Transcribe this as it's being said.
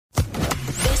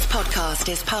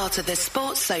podcast is part of the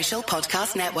Sports Social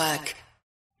Podcast Network.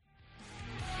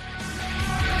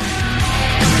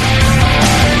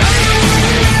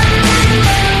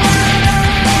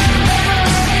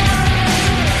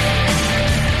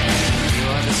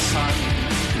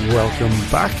 Welcome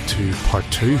back to part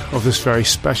 2 of this very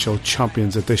special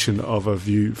Champions edition of A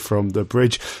View from the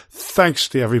Bridge. Thanks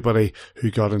to everybody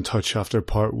who got in touch after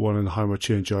part 1 and how much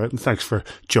you enjoyed it. And thanks for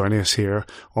joining us here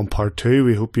on part 2.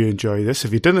 We hope you enjoy this.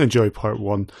 If you didn't enjoy part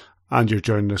 1 and you're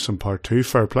joining us in part 2,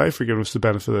 fair play for giving us the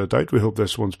benefit of the doubt. We hope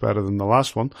this one's better than the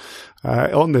last one.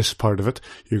 On this part of it,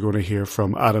 you're going to hear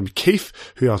from Adam Keefe,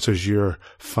 who answers your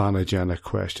fan agenda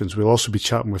questions. We'll also be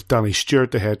chatting with Danny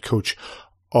Stewart, the head coach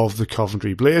of the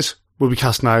Coventry Blaze. We'll be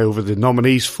casting an eye over the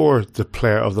nominees for the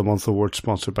Player of the Month award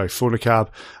sponsored by Phonacab,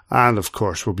 and of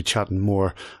course we'll be chatting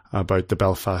more about the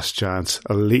Belfast Giants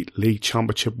Elite League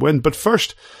Championship win. But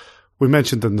first, we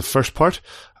mentioned in the first part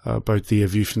about the A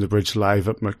View from the Bridge live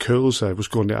at McCool's. I was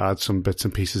going to add some bits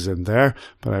and pieces in there,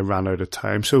 but I ran out of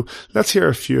time. So let's hear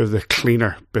a few of the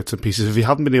cleaner bits and pieces. If you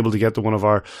haven't been able to get to one of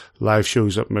our live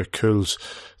shows at McCool's,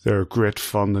 they're great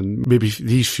fun, and maybe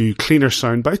these few cleaner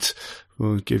sound bites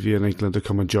will give you an inkling to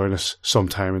come and join us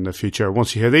sometime in the future.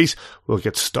 Once you hear these, we'll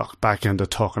get stuck back into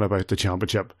talking about the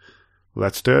championship.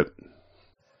 Let's do it.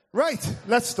 Right,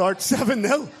 let's start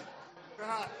 7-0.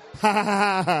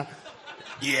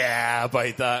 Yeah,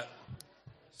 about that.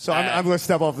 So I'm going to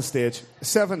step off the stage.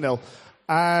 7-0.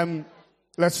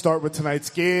 Let's start with tonight's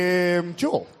game.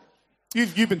 Joel,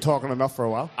 you've been talking enough for a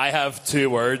while. I have 2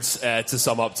 words to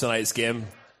sum up tonight's game.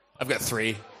 I've got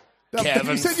 3.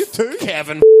 You said you 2?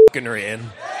 Kevin fucking Rain.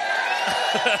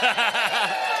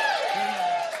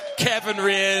 Kevin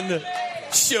Rain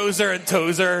shows her and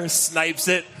toes her, snipes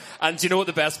it. And do you know what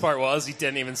the best part was? He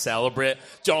didn't even celebrate.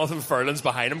 Jonathan Furlan's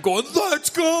behind him going, "Let's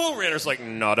go!" Rainer's like,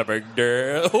 "Not a big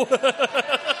deal."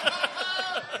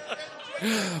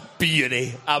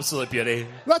 Beauty. Absolute beauty.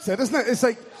 That's it, isn't it? It's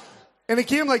like, in a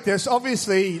game like this,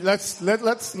 obviously, let's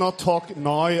not talk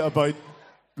now about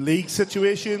league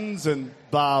situations and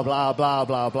blah, blah, blah,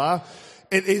 blah, blah.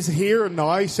 It is here and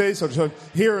now, so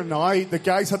here and now. The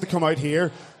guys had to come out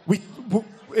here. We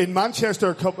in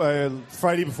Manchester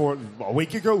Friday before, a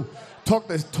week ago,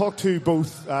 talked to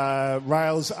both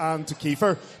Riles and to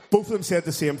Kiefer. Both of them said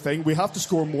the same thing. We have to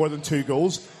score more than 2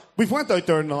 goals. We've went out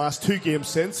there in the last 2 games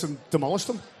since and demolished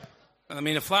them. I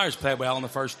mean, the Flyers played well in the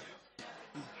first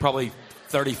probably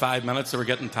 35 minutes. They were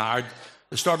getting tired.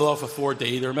 They started off with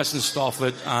 4D. They were missing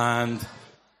Stofflet and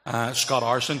Scott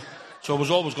Arson. So it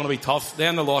was always going to be tough.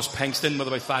 Then they lost Pinkston with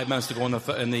about 5 minutes to go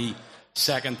in the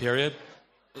second period.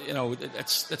 You know,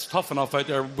 it's tough enough out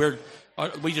there.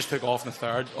 We just took off in the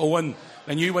third. Owen,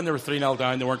 they knew when they were 3-0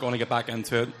 down, they weren't going to get back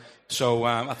into it. So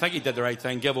I think he did the right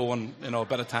thing. Give Owen, a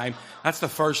bit of time. That's the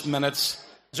first minutes.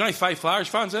 There's only 5 Flyers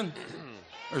fans in.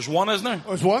 There's 1, isn't there?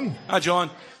 There's 1. John.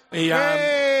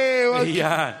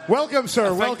 Welcome,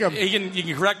 sir. Welcome. You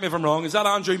can correct me if I'm wrong. Is that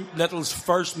Andrew Little's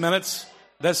first minutes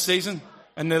this season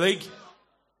in the league?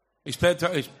 He's played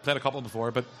a couple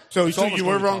before, but so you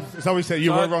were wrong. Is that what he said?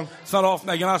 You were wrong. It's not often.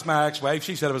 I can ask my ex-wife.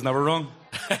 She said I was never wrong.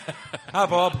 Hi,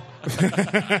 Bob.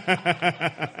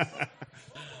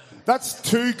 That's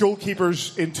 2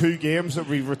 goalkeepers in 2 games that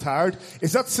we've retired.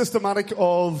 Is that systematic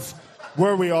of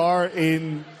where we are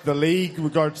in the league with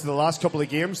regards to the last couple of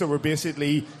games that we're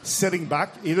basically sitting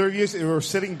back? Either of you were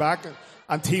sitting back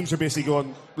and teams are basically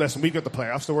going, listen, we've got the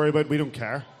playoffs to worry about. We don't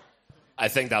care. I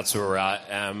think that's where we're at.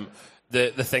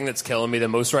 The thing that's killing me the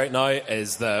most right now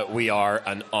is that we are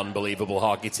an unbelievable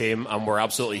hockey team and we're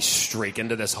absolutely streaking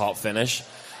to this hot finish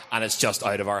and it's just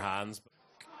out of our hands.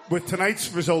 With tonight's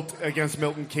result against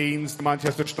Milton Keynes, the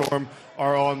Manchester Storm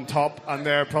are on top and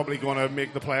they're probably going to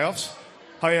make the playoffs.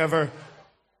 However,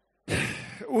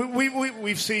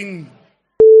 we've seen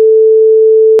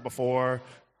before.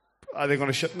 Are they going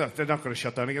to shut? No, they're not going to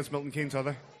shut down against Milton Keynes, are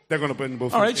they? They're going to win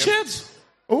both. All right, shits.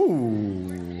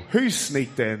 Ooh, who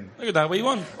sneaked in? Look at that wee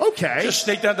one. Okay, just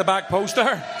sneaked out the back post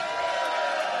there.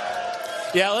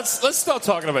 Yeah, let's stop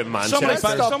talking about Manchester.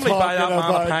 Somebody buy that man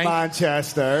a pint.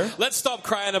 Manchester. Let's stop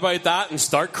crying about that and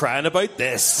start crying about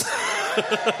this.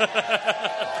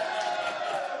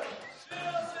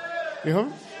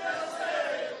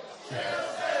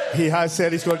 He has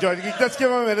said he's going to join. Let's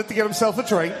give him a minute to get himself a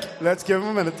drink.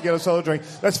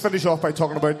 Let's finish off by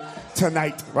talking about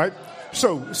tonight, right?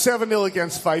 So, 7-0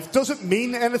 against Fife. Does it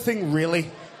mean anything,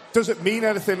 really? Does it mean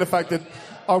anything, the fact that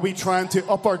are we trying to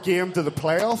up our game to the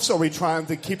playoffs? Are we trying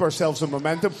to keep ourselves in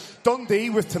momentum? Dundee,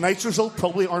 with tonight's result,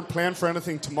 probably aren't playing for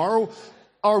anything tomorrow.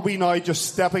 Are we now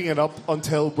just stepping it up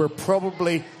until we're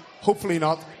probably Hopefully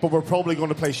not, but we're probably going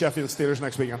to play Sheffield Steelers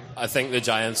next weekend. I think the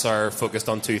Giants are focused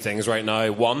on two things right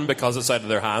now. One, because it's out of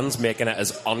their hands, making it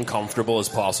as uncomfortable as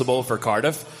possible for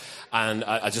Cardiff. And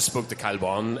I just spoke to Kyle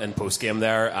Bond in post-game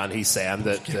there, and he's saying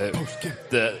that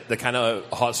the kind of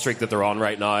hot streak that they're on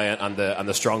right now and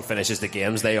the strong finishes to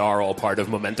games, they are all part of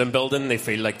momentum building. They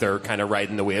feel like they're kind of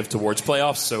riding the wave towards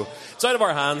playoffs. So it's out of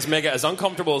our hands. Make it as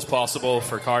uncomfortable as possible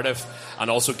for Cardiff,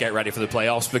 and also get ready for the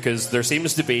playoffs, because there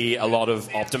seems to be a lot of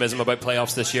optimism about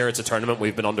playoffs this year. It's a tournament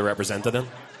we've been underrepresented in.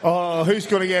 Oh, who's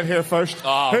going to get here first?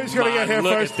 Oh, who's going to get here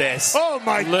look first? At this. Oh,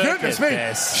 my goodness me.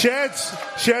 This.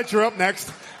 Sheds, you're up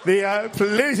next.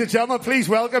 Ladies and gentlemen, please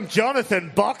welcome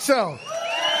Jonathan Boxall.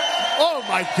 Oh,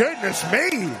 my goodness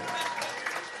me.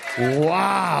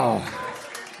 Wow.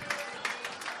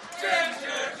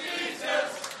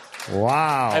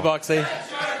 Wow. Hey, Boxy.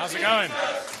 How's it going?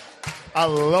 I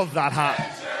love that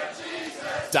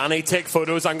hat. Danny, take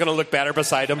photos. I'm going to look better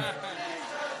beside him.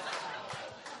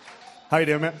 How you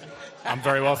doing, mate? I'm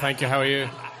very well, thank you. How are you?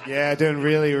 Yeah, doing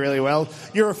really, really well.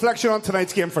 Your reflection on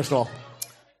tonight's game, first of all.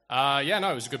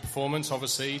 It was a good performance,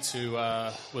 obviously, with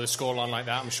a scoreline like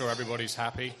that. I'm sure everybody's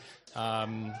happy.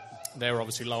 They were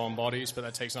obviously low on bodies, but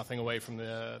that takes nothing away from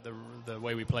the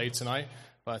way we played tonight.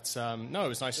 But, it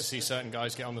was nice to see certain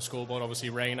guys get on the scoreboard. Obviously,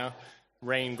 Rain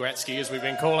Gretzky, as we've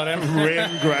been calling him. Rain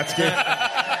Gretzky.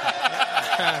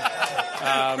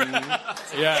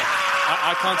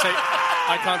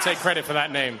 I can't take credit for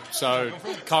that name. So,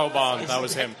 Kyle Barnes, that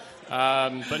was him.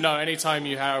 But no, anytime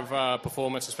you have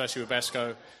performance, especially with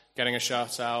Besco, getting a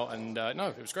shutout, and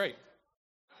it was great.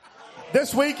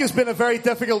 This week has been a very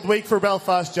difficult week for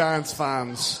Belfast Giants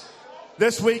fans.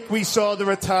 This week we saw the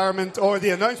retirement, or the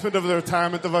announcement of the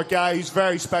retirement, of a guy who's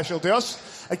very special to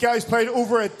us. A guy who's played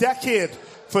over a decade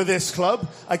for this club.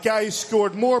 A guy who's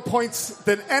scored more points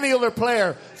than any other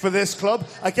player for this club.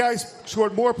 A guy who's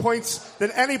scored more points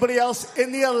than anybody else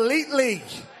in the Elite League.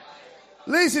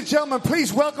 Ladies and gentlemen,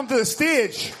 please welcome to the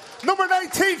stage, number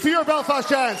 19 for your Belfast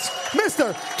Giants,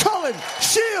 Mr. Colin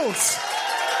Shields.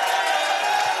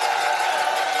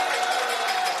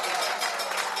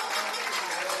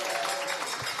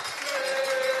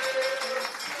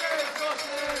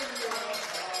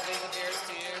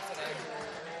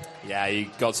 Yeah, you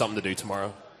got something to do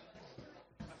tomorrow.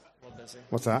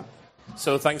 What's that?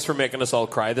 So thanks for making us all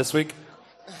cry this week.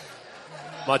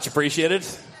 Much appreciated.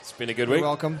 It's been a good week. You're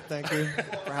welcome. Thank you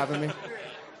for having me.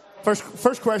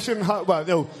 First question.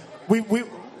 We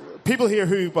people here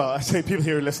who, I say people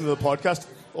here who listen to the podcast.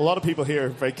 A lot of people here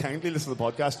very kindly listen to the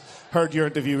podcast. Heard your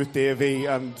interview with Davey,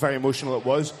 and very emotional it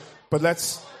was. But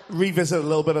let's revisit a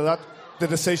little bit of that. The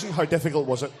decision. How difficult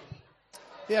was it?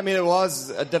 Yeah, I mean, it was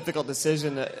a difficult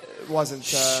decision. It wasn't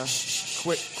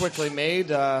quickly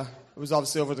made. It was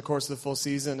obviously over the course of the full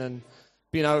season, and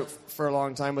being out for a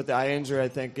long time with the eye injury, I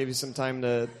think, gave you some time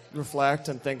to reflect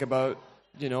and think about,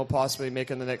 possibly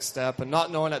making the next step. And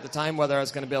not knowing at the time whether I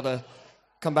was going to be able to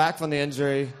come back from the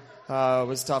injury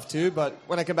was tough too. But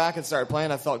when I came back and started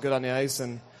playing, I felt good on the ice.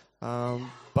 And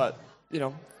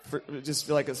just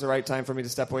feel like it's the right time for me to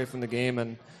step away from the game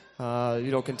and.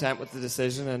 Content with the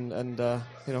decision and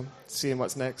seeing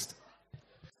what's next.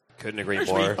 Couldn't agree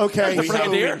more. Okay,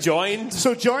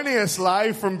 so joining us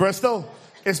live from Bristol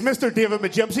is Mr. David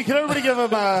Majimsey. Can everybody give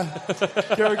him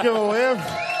a wave?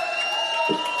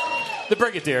 The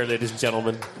Brigadier, ladies and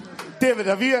gentlemen. David,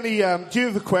 have you any? Do you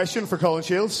have a question for Colin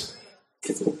Shields?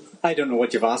 I don't know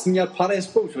what you've asked him yet, Pat. I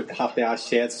suppose we'd have to ask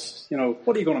Sheds.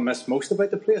 What are you going to miss most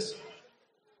about the place?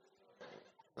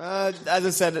 As I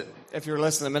said, if you were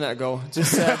listening a minute ago,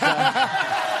 just said...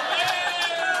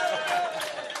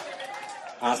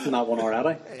 Asking that one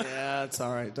already? Yeah, it's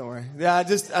all right. Don't worry. Yeah,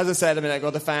 just as I said a minute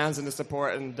ago, the fans and the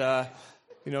support, and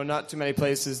not too many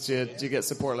places do you get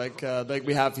support like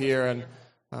we have here.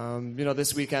 And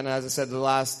this weekend, as I said, the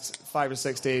last 5 or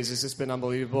 6 days has just been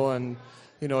unbelievable. And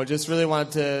just really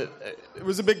wanted to. It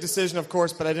was a big decision, of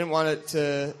course, but I didn't want it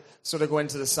to sort of go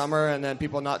into the summer and then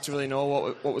people not to really know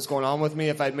what was going on with me.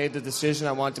 If I'd made the decision,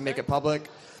 I wanted to make it public,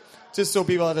 just so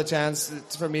people had a chance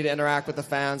for me to interact with the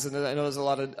fans. And I know there's a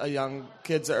lot of young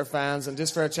kids that are fans, and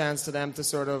just for a chance to them to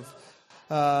sort of,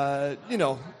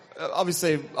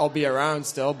 obviously I'll be around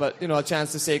still, but, a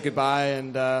chance to say goodbye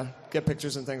and get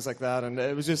pictures and things like that. And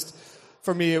it was just,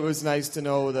 for me, it was nice to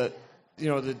know that,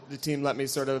 the team let me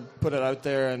sort of put it out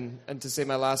there, and to say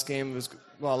my last game was,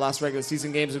 last regular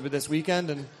season games would be this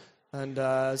weekend.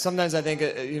 And sometimes I think,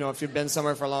 if you've been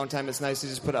somewhere for a long time, it's nice to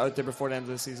just put it out there before the end of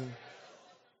the season.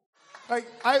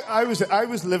 I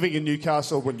was living in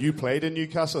Newcastle when you played in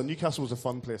Newcastle, and Newcastle was a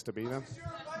fun place to be then.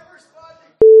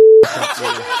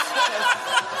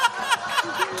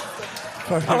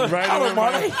 Right over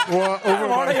Marty.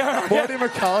 Marty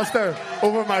McAllister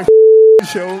over my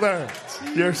shoulder.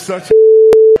 You're such a...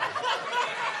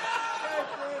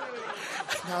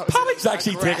 Paddy's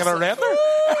actually taking a render.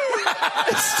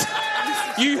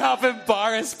 You have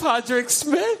embarrassed Patrick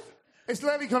Smith. Is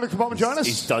Lenny going to come up and join us?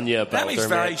 He's done you a belter, Lenny's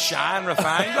very shy and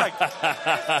refined. Like.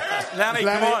 Lenny,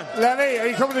 come on. Lenny, are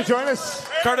you coming to join us?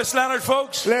 Curtis Leonard,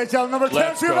 folks. Ladies and gentlemen, number 10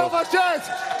 Let's for your go. Belfast Giants,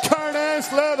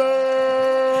 Curtis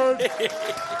Leonard.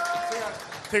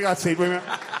 Take that seat, women.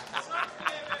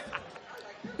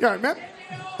 You all right, man?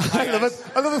 I love it.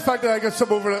 I love the fact that I got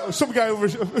some guy over.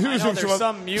 There's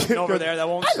some mutant over there that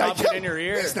won't stop getting in your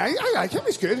ear. He's nice. I like him.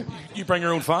 He's good. You bring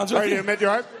your own fans How with are you you? doing, mate? You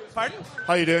all right? Pardon?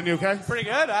 How you doing? You okay? Pretty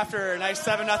good. After a nice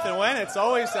 7-0 win, it's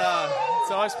always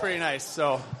pretty nice.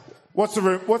 So, What's the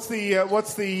room? What's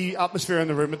the atmosphere in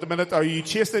the room at the minute? Are you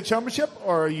chasing a championship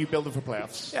or are you building for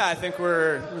playoffs? yeah, I think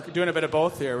we're doing a bit of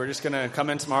both here. We're just going to come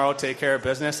in tomorrow, take care of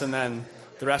business, and then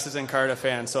the rest is in Cardiff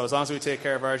hands. So as long as we take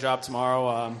care of our job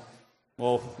tomorrow,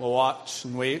 we'll watch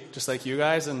and wait, just like you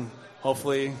guys, and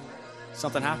hopefully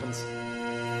something happens.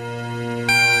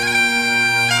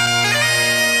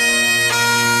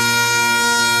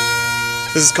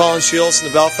 This is Colin Shields from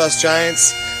the Belfast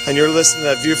Giants, and you're listening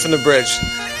to View from the Bridge,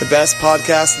 the best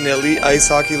podcast in the Elite Ice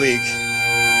Hockey League.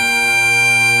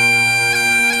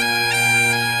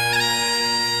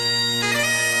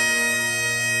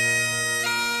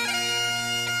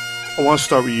 I want to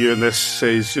start with you, and this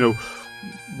says,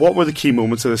 what were the key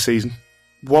moments of the season?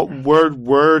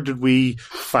 Where did we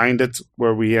find it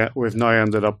where we've now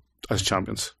ended up as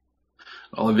champions?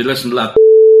 Well, if you listen to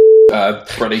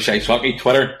that British Ice Hockey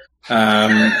Twitter,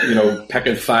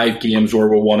 picking 5 games where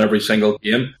we won every single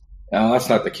game, that's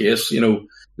not the case.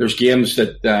 There's games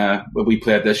that we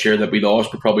played this year that we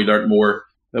lost, but probably learned more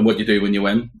than what you do when you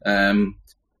win. And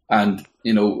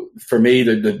for me,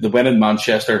 the win in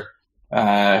Manchester,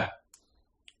 I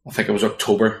think it was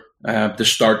October, to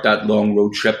start that long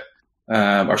road trip,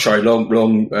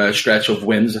 long stretch of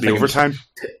wins. The overtime?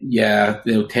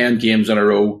 10 games in a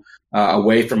row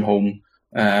away from home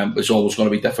was always going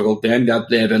to be difficult. Then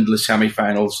that led into the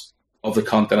semi-finals of the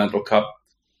Continental Cup.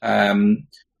 And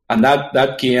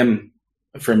that game,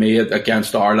 for me,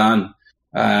 against Ireland,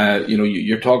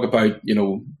 you're talking about,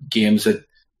 games that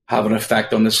have an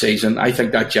effect on the season. I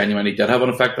think that genuinely did have an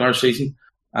effect on our season.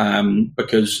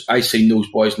 Because I seen those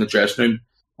boys in the dressing room,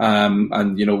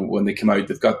 and when they come out,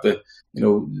 they've got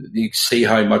you see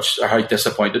how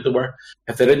disappointed they were.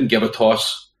 If they didn't give a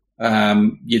toss,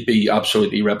 you'd be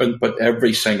absolutely ripping. But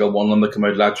every single one of them that come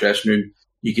out of that dressing room,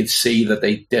 you could see that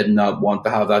they did not want to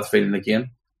have that feeling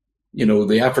again.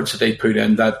 The efforts that they put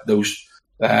in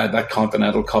that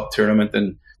Continental Cup tournament,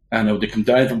 and they come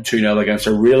down from 2-0 against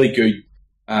a really good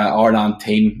Ireland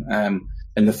team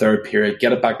in the third period,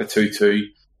 get it back to 2-2.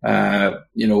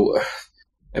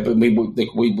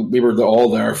 We were all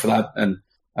there for that, and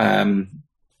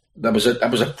that was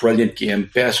a brilliant game.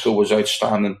 Besco was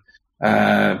outstanding,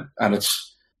 and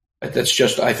it's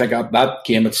just, I think that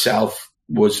game itself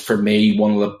was, for me,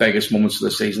 one of the biggest moments of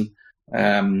the season.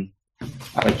 And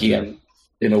again,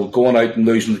 going out and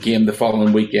losing the game the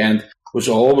following weekend was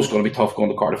always going to be tough going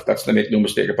to Cardiff. That's to make no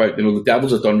mistake about. The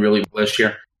Devils have done really well this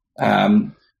year,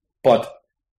 but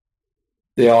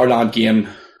the Ireland game,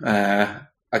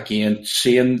 again,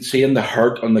 seeing the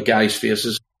hurt on the guys'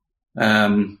 faces,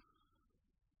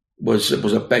 was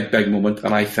a big moment,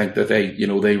 and I think that they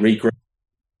regrouped,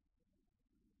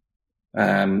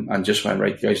 and just went,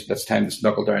 right, guys, it's time to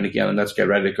knuckle down again and let's get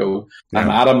ready to go. Yeah.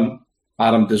 And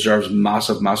Adam deserves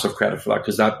massive credit for that,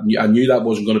 because I knew that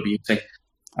wasn't going to be easy.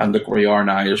 And look where we are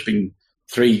now. There's been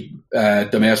 3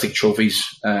 domestic trophies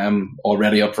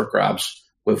already up for grabs.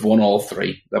 We've won all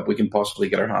 3 that we can possibly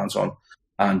get our hands on.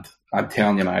 And I'm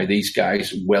telling you now, these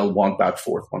guys will want that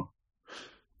 4th one.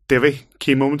 Davey,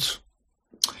 key moments?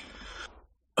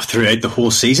 Throughout the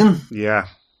whole season? Yeah.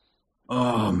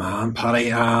 Oh, man,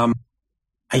 Paddy.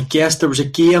 I guess there was a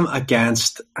game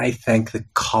against, I think, the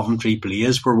Coventry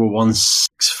Blaze where we won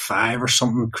 6-5 or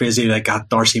something crazy like that.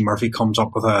 Darcy Murphy comes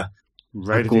up with a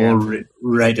goal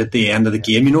right at the end of the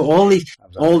game. All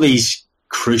these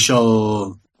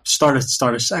crucial... Started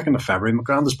 2nd of February,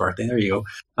 McGranda's birthday. There you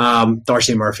go.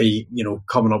 Darcy Murphy,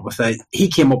 coming up with it. He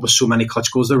came up with so many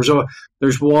clutch goals.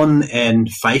 There's one in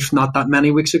Fife not that many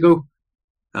weeks ago,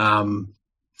 right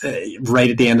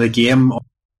at the end of the game,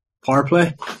 power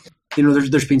play.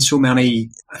 There's been so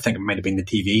many. I think it might have been the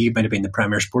TV, it might have been the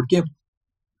Premier Sport game,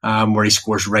 where he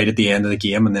scores right at the end of the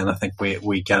game, and then I think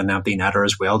we get an empty netter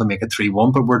as well to make it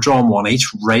 3-1. But we're drawing 1 each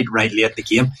right late in the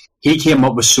game. He came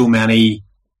up with so many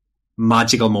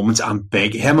magical moments and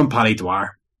big. Him and Paddy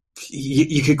Dwyer,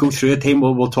 you could go through a team.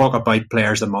 We'll talk about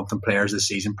players of the month and players of the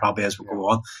season probably as we go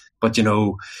on. But,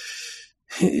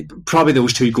 probably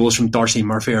those 2 goals from Darcy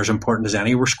Murphy are as important as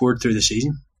any were scored through the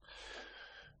season.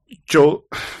 Joe,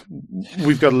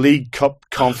 we've got League Cup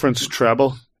Conference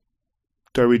treble.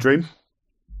 Dare we dream?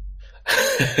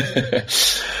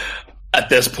 At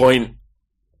this point,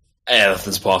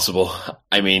 anything's possible.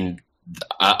 I mean,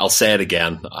 I'll say it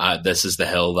again. This is the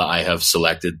hill that I have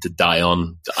selected to die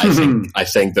on. I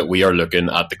think that we are looking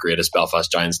at the greatest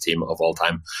Belfast Giants team of all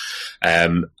time.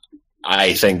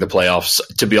 I think the playoffs,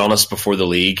 to be honest, before the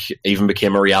league even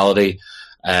became a reality,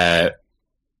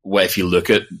 if you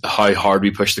look at how hard we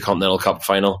pushed the Continental Cup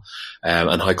final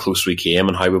and how close we came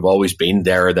and how we've always been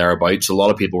there or thereabouts, a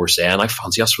lot of people were saying, I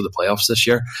fancy us for the playoffs this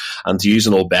year. And to use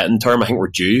an old betting term, I think we're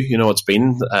due. It's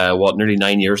been, nearly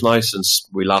 9 years now since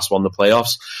we last won the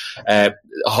playoffs.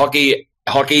 Hockey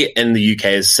in the UK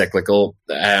is cyclical.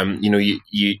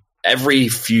 You every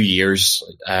few years,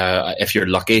 if you're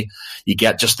lucky, you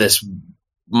get just this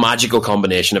magical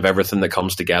combination of everything that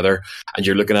comes together, and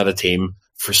you're looking at a team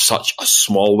for such a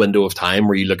small window of time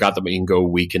where you look at them and you can go,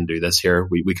 we can do this here.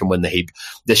 We can win the heap.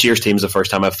 This year's team is the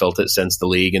first time I've felt it since the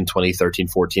league in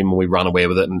 2013-14 when we ran away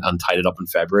with it and tied it up in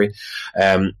February.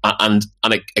 And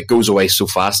it goes away so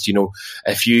fast.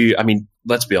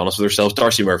 Let's be honest with ourselves.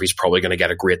 Darcy Murphy's probably going to get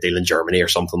a great deal in Germany or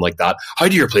something like that. How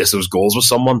do you replace those goals with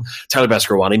someone? Tyler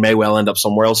Beskorowany may well end up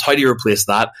somewhere else. How do you replace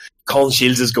that? Colin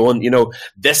Shields is going.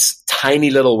 This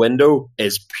tiny little window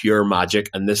is pure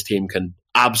magic, and this team can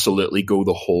absolutely go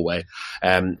the whole way.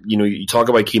 You talk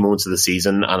about key moments of the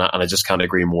season, and I just can't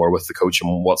agree more with the coach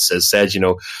and what Sis said.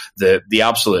 The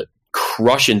absolute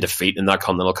crushing defeat in that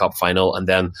Continental Cup final, and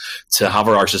then to have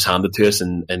our arses handed to us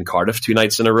in Cardiff 2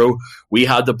 nights in a row. We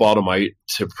had to bottom out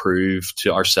to prove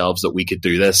to ourselves that we could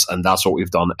do this, and that's what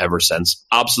we've done ever since.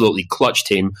 Absolutely clutch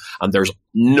team, and there's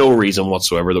no reason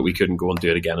whatsoever that we couldn't go and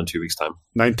do it again in 2 weeks' time.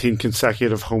 19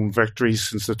 consecutive home victories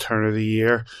since the turn of the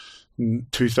year.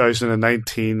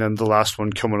 2019, and the last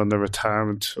one coming on the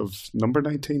retirement of number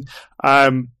 19.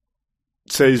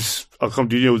 Says, I'll come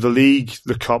to the league,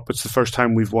 the cup, it's the first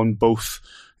time we've won both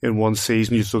in one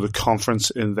season. You throw the conference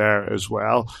in there as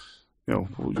well.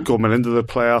 Going into the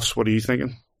playoffs, what are you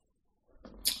thinking?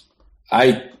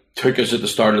 I took us at the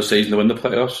start of the season to win the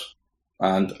playoffs,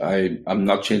 and I'm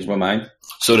not changing my mind.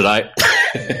 So did I.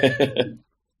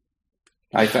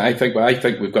 I think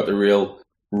we've got the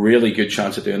really good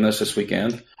chance of doing this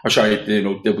weekend.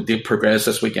 They progress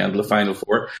this weekend to the Final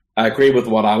Four. I agree with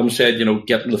what Adam said,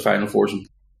 getting to the Final Fours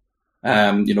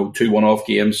and, 2 one-off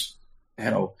games.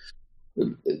 I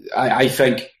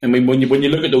think, when you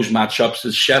look at those matchups,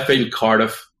 it's Sheffield,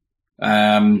 Cardiff.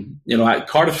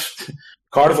 Cardiff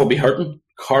will be hurting.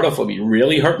 Cardiff will be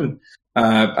really hurting.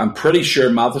 I'm pretty sure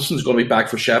Matheson's going to be back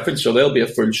for Sheffield, so they'll be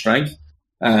at full strength.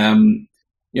 They've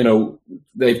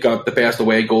got the best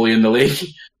away goalie in the league.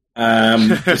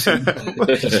 I've seen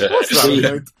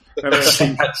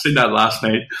that last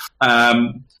night.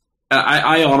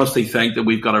 I honestly think that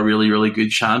we've got a really, really good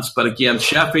chance. But again,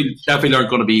 Sheffield aren't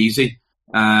going to be easy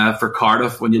for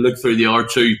Cardiff. When you look through the other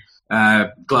two,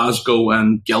 Glasgow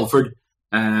and Guildford,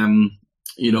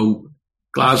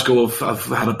 Glasgow have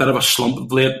had a bit of a slump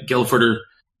of late. Guildford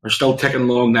are still ticking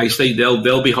along nicely.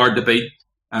 They'll be hard to beat.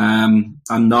 And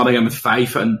Nottingham and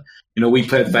Fife, and we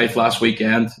played Fife last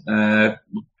weekend,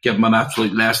 give them an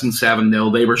absolute lesson,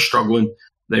 7-0. They were struggling.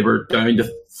 They were down to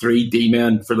 3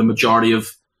 D-men for the majority of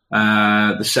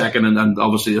the second and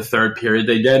obviously the third period.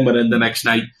 They then went in the next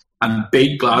night and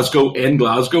beat Glasgow in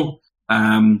Glasgow.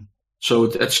 So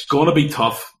it's going to be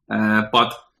tough,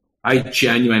 but I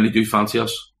genuinely do fancy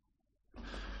us.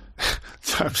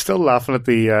 I'm still laughing at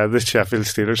the Sheffield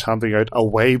Steelers handing out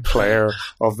away player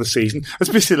of the season.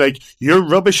 It's basically like, you're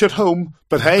rubbish at home,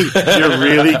 but hey, you're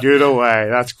really good away.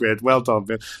 That's great. Well done,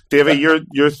 man. Davey,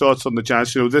 your thoughts on the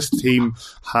Giants? This team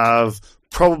have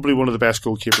probably one of the best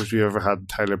goalkeepers we've ever had in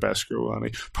Tyler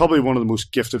Beskorowany, probably one of the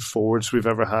most gifted forwards we've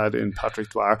ever had in Patrick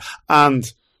Dwyer,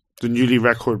 and the newly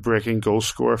record-breaking goal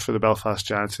scorer for the Belfast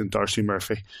Giants in Darcy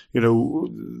Murphy.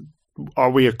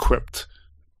 Are we equipped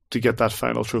to get that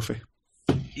final trophy?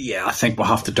 Yeah, I think we'll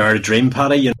have to dare to dream,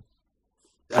 Paddy.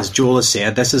 As Joel has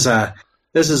said, this is a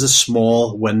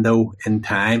small window in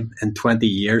time. In 20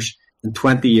 years, of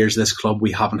this club,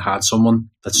 we haven't had someone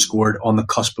that scored on the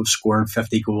cusp of scoring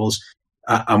 50 goals,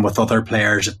 and with other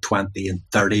players at 20 and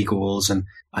 30 goals, and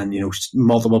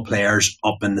multiple players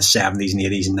up in the 70s and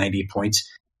 80s and 90 points.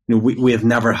 We have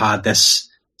never had this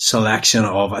selection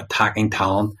of attacking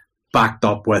talent backed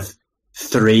up with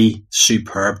 3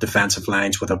 superb defensive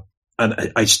lines with an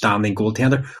outstanding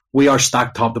goaltender. We are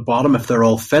stacked top to bottom. If they're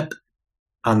all fit,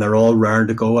 and they're all raring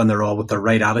to go and they're all with the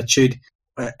right attitude.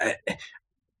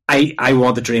 I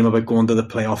want to dream about going to the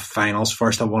playoff finals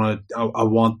first. I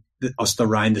want us to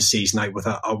round the season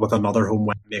out with another home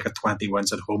win, make it 20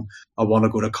 wins at home. I want to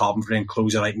go to Coventry and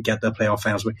close it out and get the playoff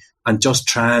finals and just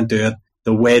try and do it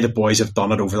the way the boys have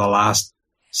done it over the last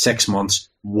 6 months,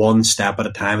 one step at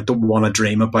a time. I don't want to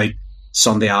dream about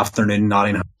Sunday afternoon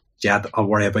Nottingham yet. I'll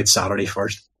worry about Saturday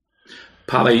first.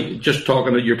 Paddy, Davey was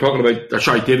talking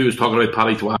about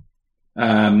Paddy Dwyer.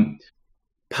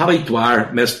 Paddy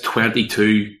Dwyer missed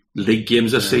 22 league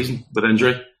games this season with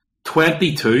injury.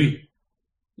 22.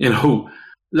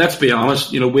 Let's be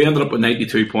honest. We ended up with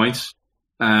 92 points.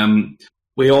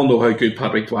 We all know how good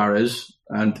Patrick Dwyer is,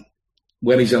 and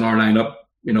when he's in our lineup,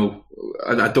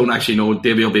 I don't actually know.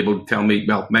 Davey will be able to tell me.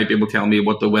 Well, might be able to tell me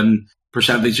what the win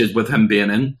percentage is with him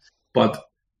being in. But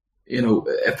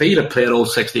if he'd have played all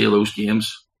 60 of those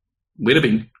games, we'd have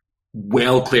been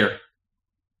well clear,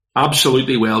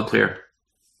 absolutely well clear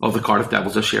of the Cardiff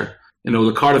Devils this year.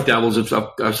 The Cardiff Devils, as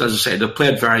I said, they've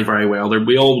played very, very well.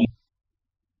 We all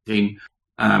team.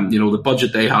 The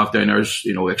budget they have down there is,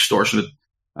 extortionate.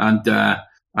 And Todd,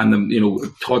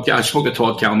 I spoke to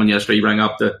Todd Kalman yesterday. He rang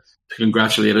up to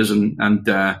congratulate us, and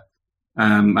I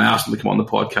asked him to come on the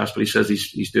podcast, but he says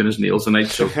he's doing his nails tonight,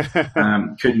 so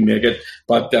couldn't make it.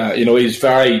 But he's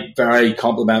very, very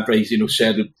complimentary.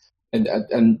 Said,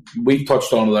 and we've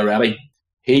touched on it already.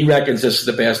 He reckons this is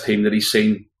the best team that he's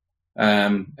seen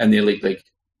in the Elite League.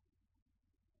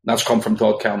 That's come from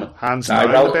Todd Kalman. Hands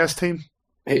down, the best team.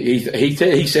 He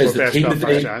says the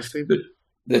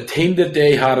team that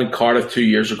they had in Cardiff 2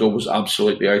 years ago was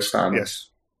absolutely outstanding. Yes,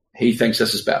 he thinks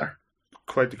this is better.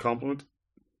 Quite the compliment.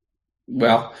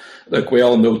 Well, look, we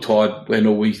all know Todd. We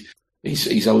know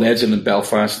he's a legend in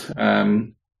Belfast.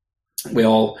 We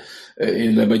all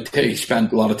he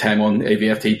spent a lot of time on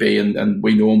AVFTB, and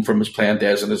we know him from his playing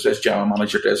days and his general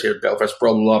manager days here at Belfast.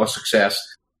 Brought a lot of success,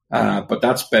 but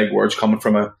that's big words coming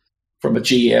from a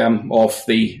GM of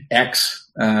the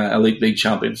ex-Elite League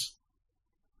champions.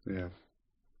 Yeah,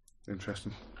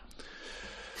 interesting.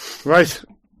 Right.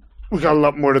 We've got a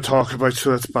lot more to talk about,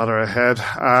 so let's batter ahead.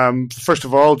 First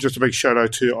of all, just a big shout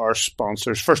out to our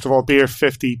sponsors. First of all, Beer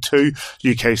 52,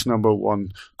 UK's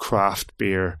 #1 craft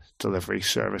beer delivery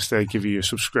service. They give you a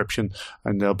subscription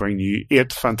and they'll bring you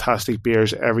 8 fantastic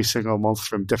beers every single month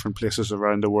from different places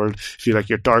around the world. If you like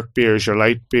your dark beers, your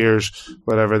light beers,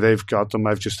 whatever, they've got them.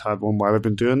 I've just had one while I've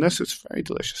been doing this. It's very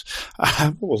delicious.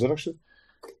 What was it actually?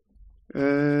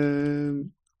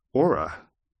 Aura.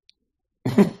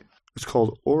 It's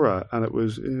called Aura, and it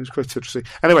was quite citrusy.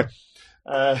 Anyway,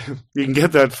 you can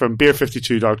get that from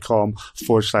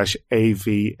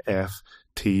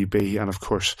beer52.com/AVFTB. And of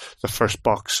course, the first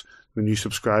box when you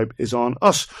subscribe is on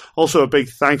us. Also, a big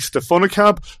thanks to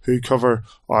Funacab, who cover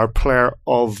our Player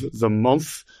of the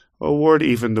Month award,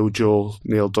 even though Joel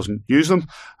Neal doesn't use them.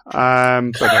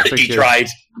 But I think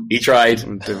He tried.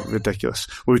 Ridiculous.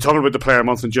 We'll be talking about the Player of the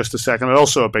Month in just a second. And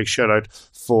also a big shout out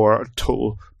for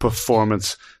Total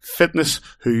Performance Fitness,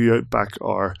 who back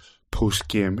our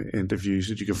post-game interviews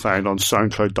that you can find on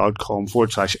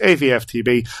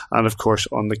soundcloud.com/AVFTB and of course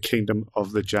on the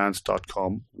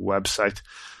kingdomofthegiants.com website.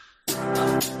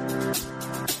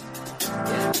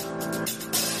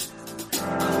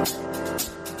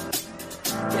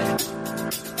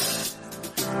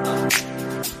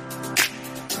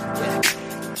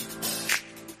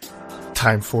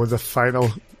 Time for the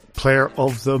final Player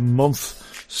of the Month,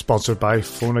 sponsored by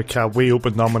Fonacab. We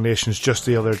opened nominations just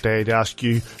the other day to ask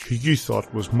you who you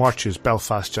thought was March's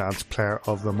Belfast Giants Player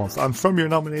of the Month. And from your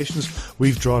nominations,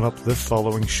 we've drawn up the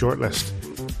following shortlist.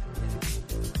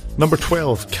 Number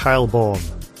 12, Kyle Bawn.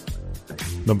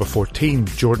 Number 14,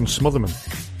 Jordan Smotherman.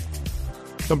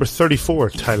 Number 34,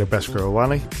 Tyler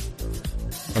Beskorowany.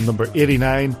 And number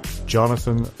 89,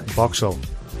 Jonathan Boxall.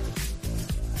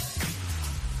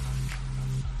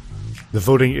 The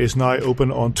voting is now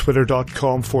open on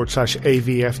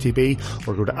twitter.com/AVFTB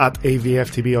or go to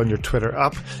 @AVFTB on your Twitter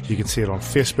app. You can see it on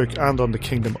Facebook and on the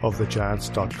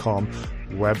kingdomofthegiants.com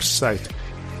website.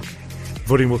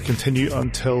 Voting will continue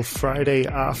until Friday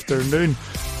afternoon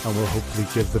and we'll hopefully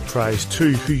give the prize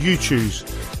to who you choose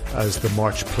as the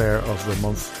March Player of the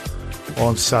Month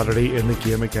on Saturday in the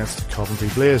game against the Coventry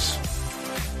Blaze.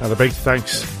 And a big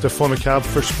thanks to Funacab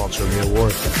for sponsoring the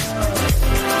award.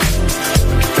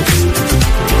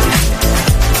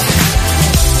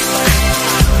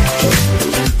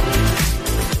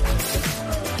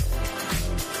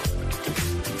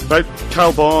 Right,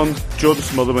 Kyle Bawn, Jordan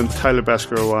Smotherman, Tyler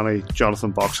Beskorowany,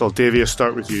 Jonathan Boxall. Davey, I'll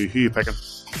start with you. Who are you picking?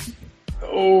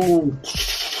 Oh,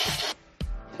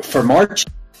 for March?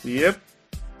 Yep.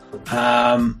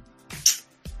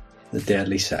 the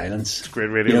deadly silence. It's great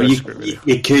radio.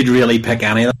 You could really pick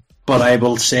any of them, but I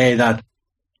will say that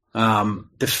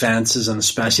defences and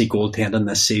especially goaltending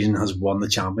this season has won the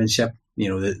championship.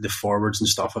 The forwards and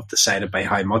stuff have decided by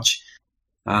how much,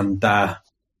 and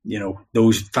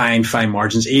those fine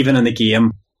margins. Even in the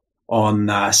game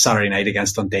on Saturday night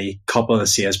against Dundee, a couple of the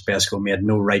saves Besko made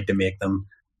no right to make them.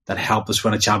 That helped us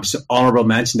win a championship. Honourable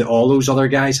mention to all those other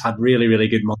guys, had really, really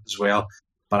good months as well.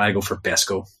 But I go for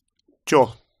Besko.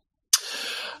 Joel.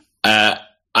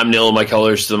 I'm nailing my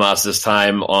colours to the mast this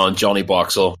time on Johnny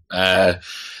Boxall.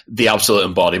 The absolute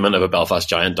embodiment of a Belfast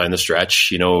Giant down the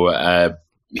stretch.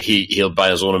 He'll by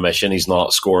his own admission, he's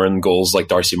not scoring goals like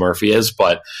Darcy Murphy is,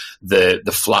 but the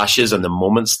flashes and the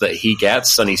moments that he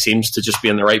gets, and he seems to just be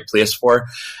in the right place for.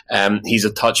 He's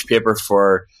a touch paper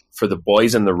for the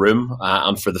boys in the room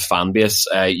and for the fan base.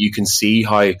 You can see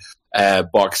how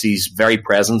Boxy's very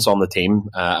presence on the team,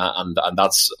 and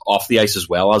that's off the ice as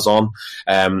well as on,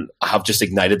 have just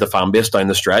ignited the fan base down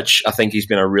the stretch. I think he's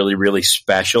been a really, really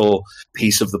special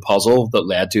piece of the puzzle that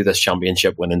led to this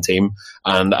championship winning team,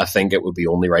 and I think it would be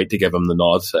only right to give him the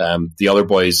nod. The other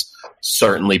boys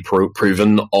certainly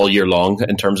proven all year long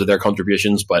in terms of their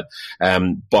contributions, but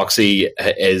Boxy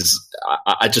is,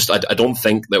 I don't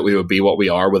think that we would be what we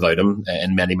are without him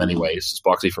in many, many ways. It's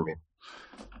Boxy for me.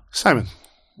 Simon.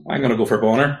 I'm going to go for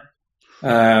Bonner.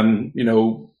 I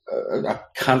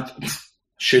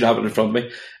should have it in front of me.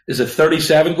 Is it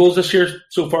 37 goals this year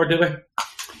so far, did I?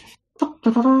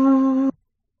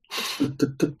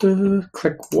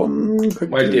 Click one.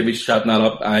 While David's chatting that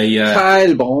up,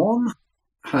 Kyle Baun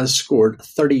has scored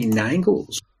 39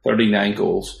 goals. 39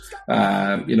 goals.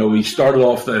 He started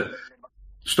off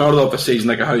the season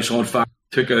like a house on fire.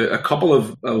 Took a couple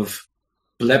of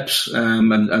blips and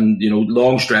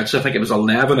long stretches. I think it was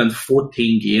 11 and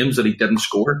 14 games that he didn't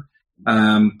score.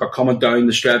 But coming down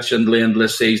the stretch and the end of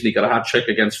this season, he got a hat trick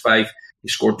against Fife. He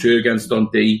scored 2 against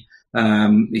Dundee.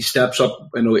 He steps up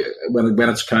when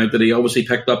it's counted. He obviously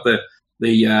picked up the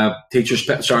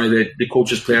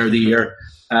coach's player of the year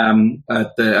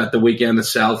at the weekend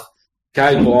itself.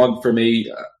 Kyle Baun for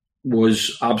me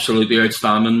was absolutely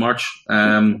outstanding in March,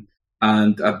 and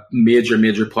a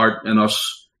major part in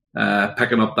us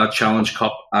picking up that Challenge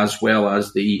Cup as well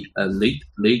as the Elite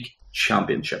League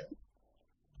Championship.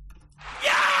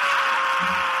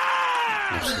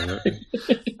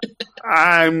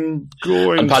 I'm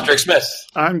Patrick Smith.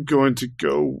 I'm going to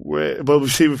go with. Well,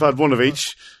 we've had one of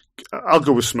each. I'll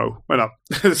go with Smo. Why not?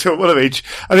 So one of each.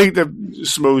 I think that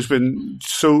Smo's been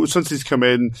since he's come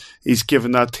in, he's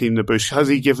given that team the boost. Has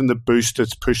he given the boost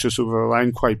that's pushed us over the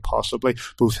line? Quite possibly.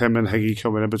 Both him and Higgy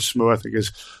coming in, but Smo I think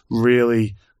is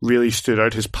really stood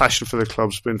out. His passion for the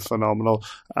club's been phenomenal.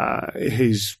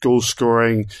 His goal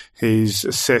scoring, his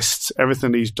assists,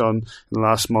 everything he's done in the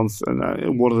last month,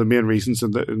 and one of the main reasons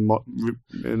in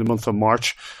the month of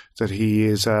March that he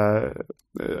is a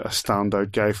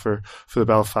standout guy for the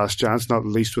Belfast Giants, not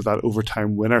least with that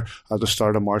overtime winner at the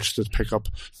start of March to pick up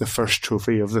the first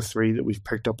trophy of the 3 that we've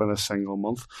picked up in a single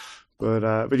month.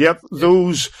 But yep,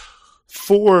 those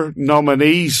 4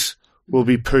 nominees will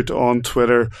be put on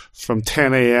Twitter from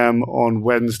 10 a.m. on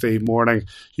Wednesday morning.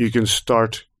 You can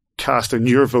start casting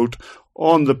your vote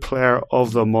on the player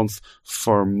of the month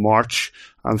for March.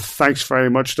 And thanks very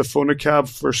much to Phonacab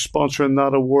for sponsoring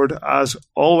that award as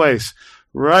always.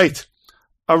 Right,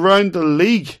 around the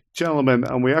league, gentlemen,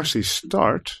 and we actually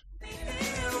start...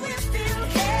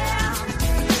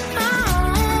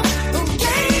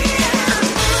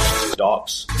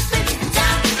 Dops.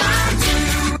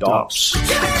 Dops.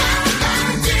 Yeah.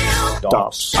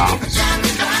 Dops.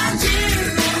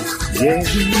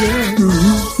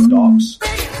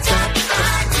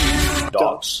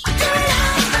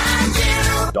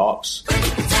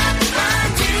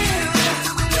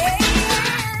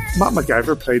 Matt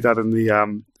MacGyver played that in the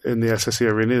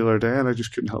SSE Arena the other day, and I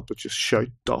just couldn't help but just shout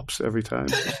Dops every time.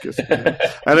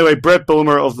 Anyway, Brett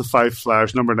Bulmer of the Five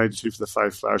Flyers, number 92 for the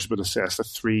Five Flyers, has been assessed a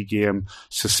 3-game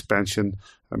suspension,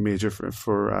 a major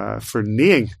for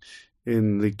kneeing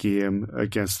in the game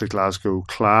against the Glasgow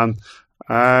Clan.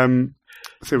 I think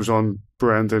it was on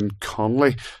Brendan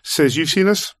Connolly. Says, you've seen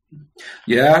this?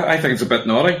 Yeah, I think it's a bit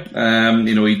naughty.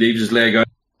 He leaves his leg out.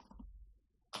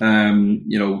 From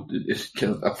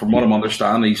what I'm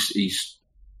understanding, he's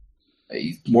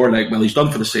more like, well, he's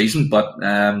done for the season, but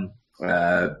World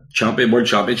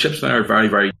Championships now are very,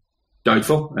 very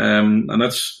doubtful. And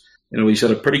that's, he's had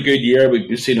a pretty good year.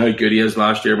 We've seen how good he is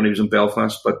last year when he was in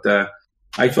Belfast, but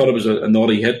I thought it was a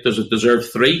naughty hit. Does it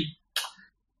deserve 3?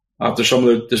 After some of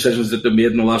the decisions that they've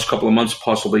made in the last couple of months,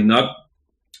 possibly not.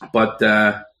 But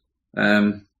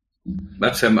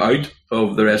that's him out.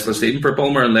 of the rest of the season for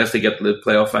Bulmer unless they get to the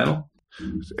playoff final.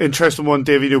 Interesting one,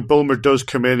 David. Bulmer does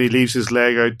come in, he leaves his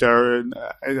leg out there and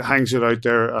hangs it out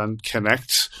there and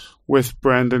connects with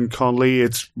Brendan Connolly.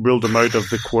 It's ruled him out of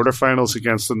the quarterfinals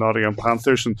against the Nottingham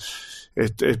Panthers, and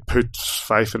it puts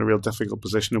Fife in a real difficult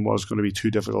position in what is going to be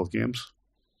 2 difficult games.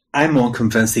 I'm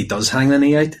unconvinced he does hang the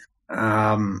knee out.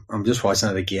 I'm just watching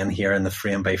it again here in the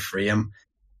frame by frame.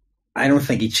 I don't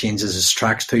think he changes his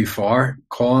tracks too far.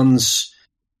 Collins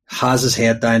has his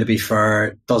head down, to be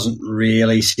fair, doesn't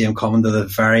really see him coming to the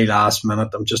very last minute.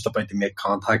 I'm just about to make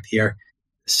contact here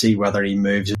to see whether he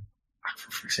moves.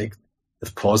 For fuck's sake,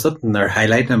 they've paused it and they're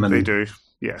highlighting him. And they do,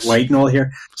 yes. White and all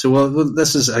here. So, well,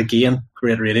 this is, again,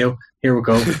 great radio. Here we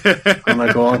go. I'm going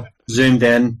to go on. Zoomed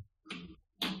in.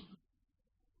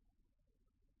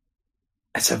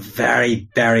 It's a very,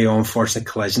 very unfortunate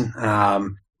collision.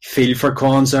 Feel for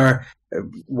Collins there.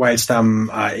 Whilst I'm,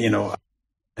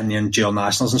 in the dual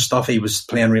nationals and stuff, he was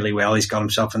playing really well. He's got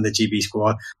himself in the GB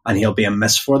squad, and he'll be a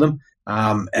miss for them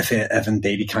if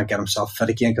indeed he can't get himself fit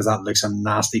again, because that looks a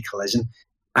nasty collision.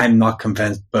 I'm not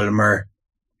convinced Bulmer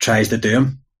tries to do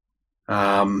him,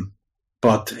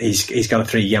 but he's got a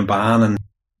 3-game ban, and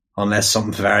unless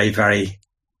something very, very,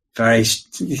 very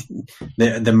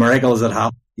the miracles that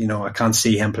happen, I can't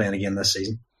see him playing again this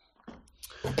season.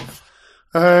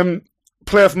 Playoff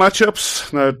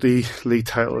matchups. Now the league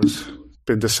title has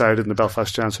been decided in the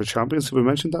Belfast Giants are champions. Have we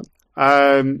mentioned that?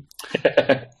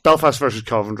 Belfast versus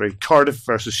Coventry, Cardiff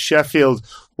versus Sheffield.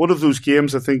 One of those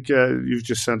games, I think you've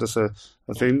just sent us a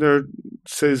thing there,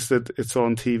 says that it's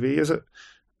on TV, is it?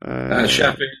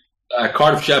 Sheffield.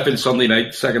 Cardiff Sheffield Sunday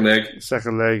night, second leg,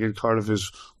 and Cardiff is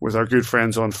with our good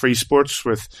friends on Free Sports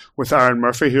with Aaron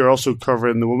Murphy, who are also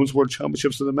covering the Women's World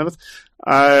Championships at the minute.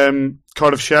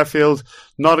 Cardiff Sheffield,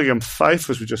 Nottingham Fife,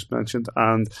 as we just mentioned,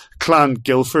 and Clan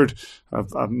Guildford,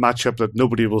 a matchup that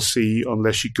nobody will see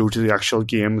unless you go to the actual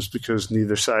games, because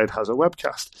neither side has a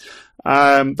webcast.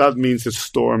 That means that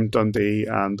Storm, Dundee,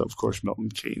 and of course Milton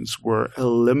Keynes were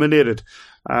eliminated.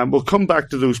 We'll come back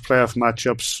to those playoff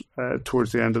matchups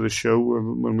towards the end of the show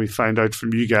when we find out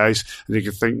from you guys, and you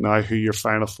can think now who your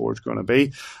Final Four is going to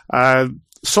be.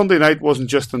 Sunday night wasn't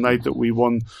just the night that we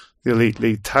won the Elite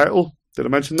League title. Did I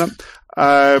mention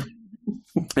that?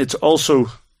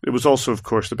 It was also, of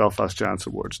course, the Belfast Giants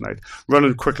Awards night.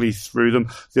 Running quickly through them,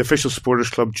 the official Supporters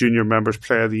Club Junior Members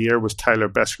Player of the Year was Tyler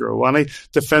Besker-Owani.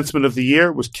 Defenceman of the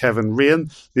Year was Kevin Rain.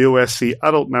 The OSC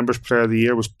Adult Members Player of the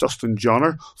Year was Dustin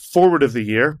Johnner. Forward of the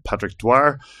Year, Patrick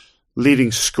Dwyer.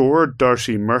 Leading scorer,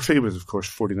 Darcy Murphy, with, of course,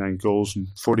 49 goals and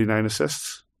 49 assists.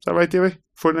 Is that right, Davey?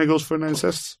 49 goals, 49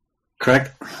 assists?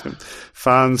 Correct.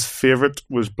 Fans' favourite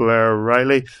was Blair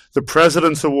Riley. The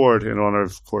President's Award, in honour,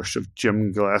 of course, of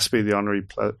Jim Gillespie, the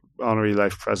honorary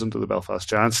life president of the Belfast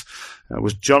Giants,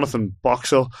 was Jonathan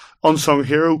Boxall. Unsung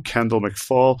hero, Kendall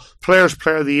McFall. Players'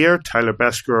 Player of the Year, Tyler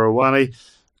Besker-Owani.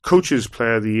 Coaches'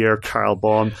 Player of the Year, Carl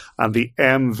Bond. And the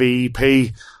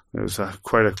MVP, it was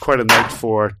quite a night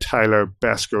for Tyler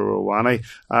Besker-Owani.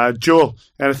 Joel,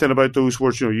 anything about those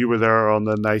words? You were there on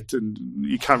the night, and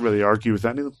you can't really argue with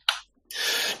any of them.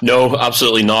 No,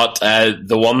 absolutely not.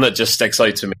 The one that just sticks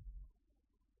out to me,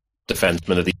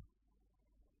 defenseman of the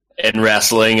in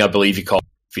wrestling, I believe you call it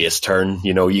face turn.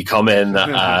 You come in,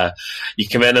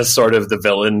 as sort of the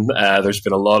villain. There's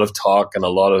been a lot of talk and a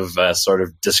lot of sort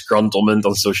of disgruntlement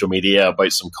on social media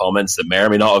about some comments that may or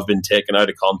may not have been taken out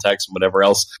of context and whatever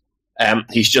else.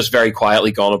 He's just very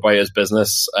quietly gone about his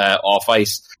business off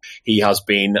ice. He has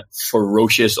been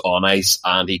ferocious on ice,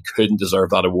 and he couldn't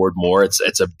deserve that award more.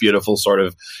 It's a beautiful sort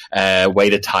of way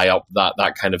to tie up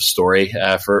that kind of story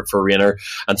for Rayner.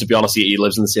 And to be honest, he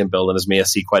lives in the same building as me. I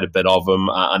see quite a bit of him,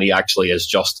 and he actually is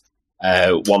just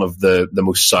one of the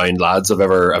most sound lads I've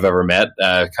ever met.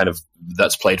 Kind of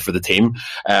that's played for the team.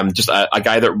 Just a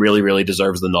guy that really, really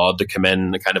deserves the nod to come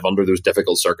in kind of under those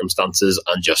difficult circumstances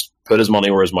and just put his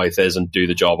money where his mouth is and do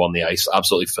the job on the ice.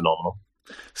 Absolutely phenomenal.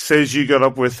 Says you got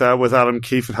up with Adam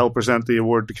Keefe and helped present the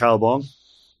award to Cal Bond.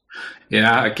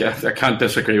 Yeah, I can't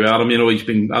disagree with Adam. He's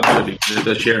been absolutely good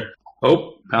this year.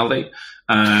 Oh, penalty.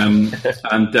 And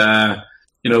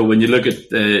when you look at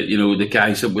the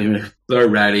guys that Blair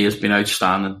Riley has been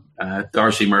outstanding.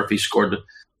 Darcy Murphy scored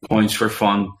points for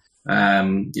fun.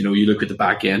 You look at the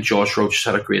back end. Josh Roach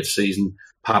has had a great season.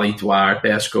 Paddy Dwyer,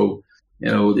 Besco.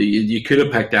 You could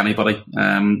have picked anybody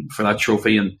for that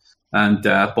trophy, and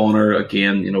Bonner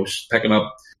again. Picking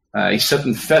up. He's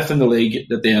sitting 5th in the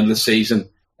league at the end of the season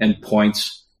in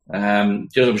points. I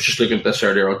was just looking at this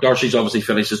earlier. Darcy's obviously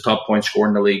finished his top point scorer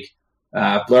in the league.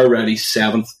 Blair Riley's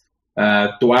 7th.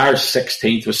 Dwyer's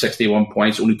 16th with 61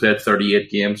 points. Only played 38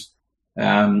 games.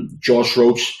 Josh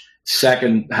Roach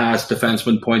second highest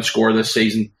defenseman point scorer this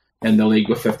season in the league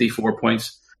with 54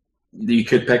 points. You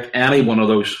could pick any one of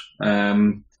those.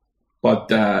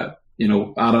 But Adam,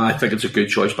 I think it's a good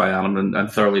choice by Adam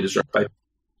and thoroughly deserved by.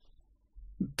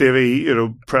 Davey,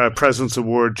 President's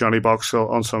Award, Johnny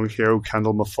Boxall, Unsung Hero,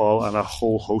 Kendall McFall, and a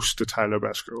whole host to Tyler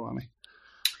Beskorowany.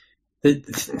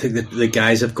 The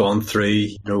guys have gone through,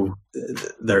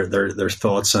 their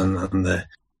thoughts and the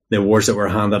awards that were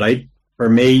handed out. For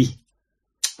me,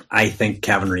 I think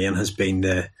Kevin Raine has been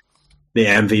the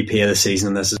MVP of the season,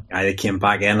 and this is a guy that came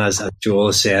back in, as Joel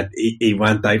has said, he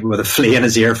went out with a flea in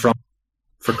his ear for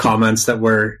comments that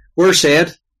were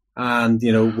said, and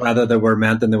whether they were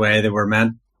meant in the way they were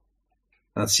meant.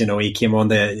 That's he came on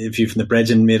the View from the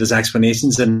Bridge and made his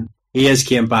explanations, and he has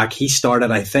came back. He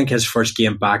started, I think, his first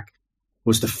game back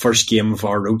was the first game of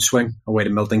our road swing away to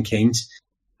Milton Keynes.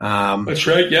 That's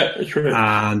right, yeah, that's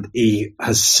right. And he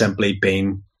has simply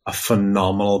been a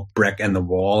phenomenal brick in the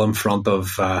wall in front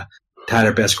of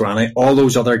Tyler Beskorowany. All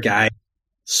those other guys,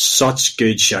 such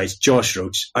good shots. Josh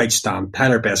Roach, outstanding.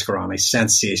 Tyler Beskorowany,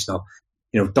 sensational.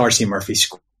 Darcy Murphy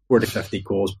scored 50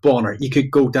 goals. Bonner, you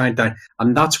could go down.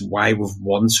 And that's why we've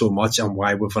won so much and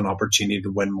why we've an opportunity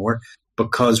to win more.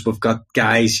 Because we've got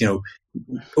guys,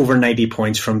 over 90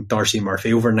 points from Darcy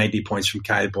Murphy, over 90 points from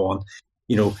Kyle Bond.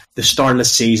 The start of the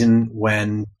season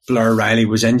when Blair Riley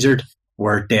was injured,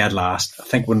 we're dead last. I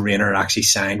think when Rayner actually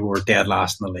signed, we were dead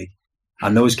last in the league.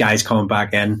 And those guys coming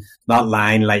back in, that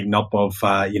line lighting up of,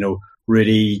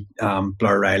 Rudy,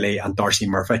 Blair Riley and Darcy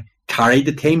Murphy carried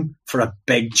the team for a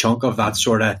big chunk of that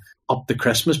sort of up the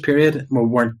Christmas period. We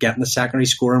weren't getting the secondary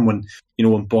scoring when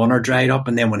Bonner dried up,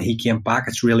 and then when he came back,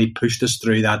 it's really pushed us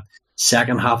through that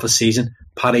second half of season.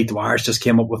 Paddy Dwyer's just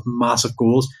came up with massive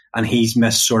goals, and he's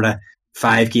missed sort of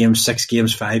 5 games, 6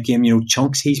 games, 5 games,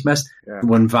 chunks he's missed. Yeah.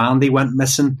 When Vandy went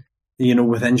missing,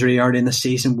 with injury early in the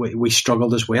season, we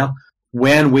struggled as well.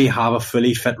 When we have a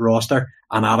fully fit roster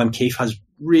and Adam Keefe has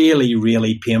really,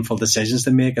 really painful decisions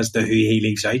to make as to who he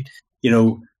leaves out,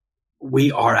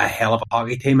 we are a hell of a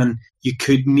hockey team, and you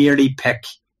could nearly pick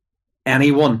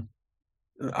anyone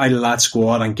out of that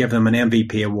squad and give them an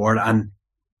MVP award, and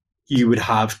you would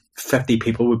have 50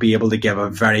 people would be able to give a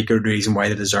very good reason why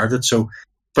they deserved it. So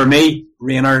for me,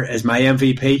 Rayner is my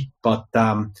MVP, but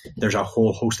there's a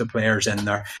whole host of players in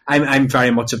there. I'm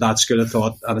very much of that school of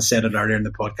thought, and I said it earlier in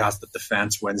the podcast, that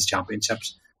defence wins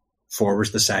championships. Forwards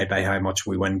decide by how much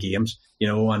we win games,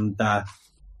 and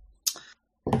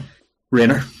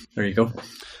Rayner, there you go.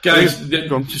 Guys,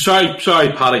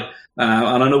 sorry, Paddy,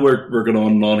 and I know we're going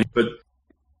on and on, but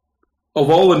of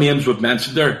all the names we've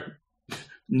mentioned there,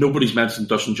 nobody's mentioned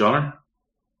Dustin Johnner.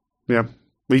 Yeah.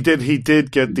 He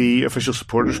did get the official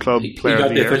supporters club player of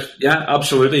the year. Yeah,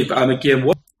 absolutely. And again,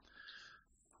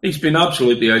 he's been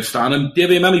absolutely outstanding.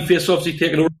 Davey, how many face-offs he's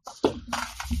taken over?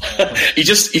 he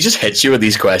just hits you with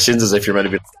these questions as if you're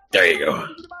meant to be. There you go.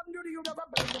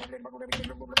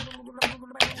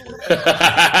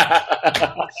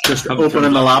 Just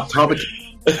opening the laptop.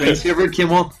 Screensaver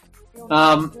came on.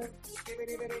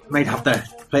 Might have to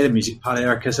play the music part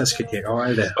there because this could take a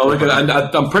while. And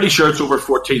I'm pretty sure it's over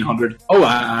 1,400.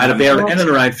 Oh, it'll be in and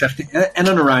around 50. In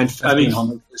and around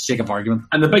 1,500 for the sake of argument.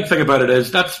 And the big thing about it is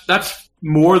that's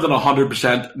more than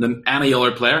 100% than any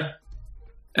other player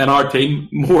in our team.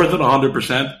 More than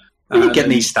 100%. Where are you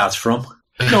getting these stats from?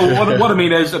 No, what I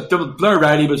mean is that Blair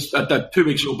Riley was at that 2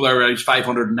 weeks ago. Blair Riley was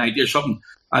 590 or something,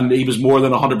 and he was more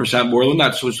than 100% more than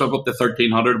that. So it's up to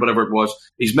 1,300, whatever it was.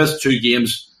 He's missed 2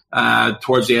 games.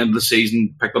 Towards the end of the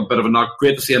season, picked up a bit of a knock.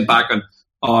 Great to see him back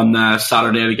on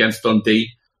Saturday night against Dundee.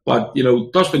 But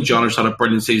Dustin Johnner's had a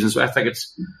brilliant season. So I think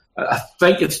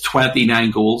it's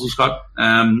 29 goals he's got,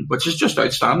 which is just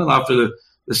outstanding after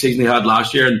the season he had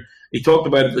last year. And he talked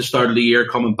about it at the start of the year,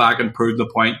 coming back and proving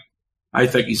the point. I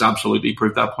think he's absolutely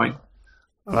proved that point.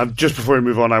 Just before we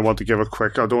move on, I want to give a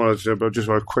quick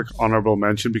honourable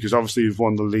mention, because obviously you've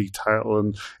won the league title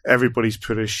and everybody's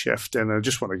put his shift in. I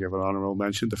just want to give an honourable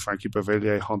mention to Frankie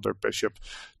Bavillier, Hunter Bishop,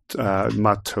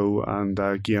 Matt Toe and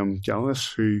Guillaume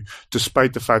Galanis, who,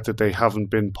 despite the fact that they haven't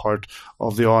been part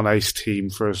of the on-ice team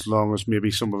for as long as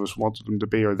maybe some of us wanted them to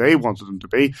be, or they wanted them to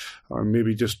be, or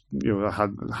maybe just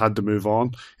had to move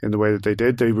on in the way that they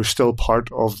did, they were still part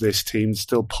of this team,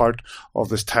 still part of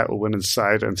this title-winning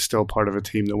side, and still part of a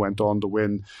team that went on to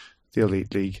win the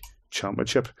Elite League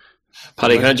Championship.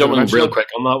 Paddy, can I jump in real quick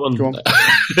on that one? Go on.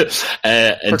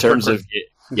 In terms of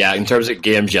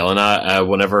Guillaume Gélina,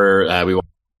 whenever we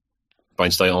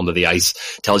bounced out onto the ice,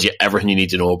 tells you everything you need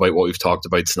to know about what we've talked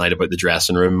about tonight about the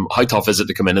dressing room. How tough is it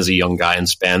to come in as a young guy and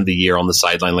spend the year on the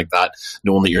sideline like that,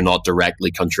 knowing that you're not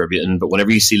directly contributing? But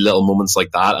whenever you see little moments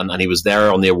like that, and he was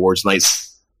there on the awards night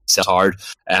so hard.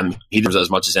 He deserves it as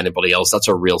much as anybody else. That's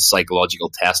a real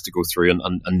psychological test to go through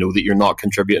and know that you're not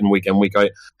contributing week in, week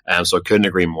out. So I couldn't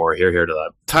agree more. Here to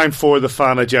that. Time for the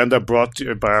fan agenda, brought to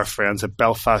you by our friends at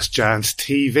Belfast Giants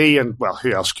TV. And, well,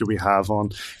 who else could we have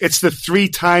on? It's the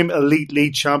 3-time Elite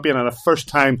League champion and a first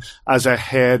time as a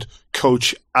head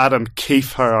coach, Adam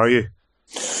Keefe. How are you?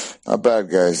 Not bad,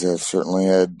 guys. I've certainly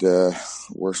had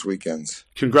worse weekends.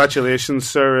 Congratulations,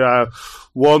 sir.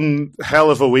 One hell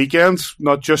of a weekend,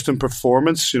 not just in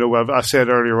performance. You know, I said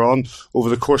earlier on, over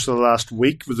the course of the last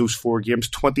week with those 4 games,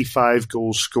 25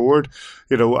 goals scored.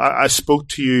 You know, I spoke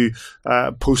to you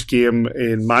post-game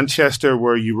in Manchester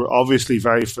where you were obviously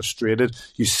very frustrated.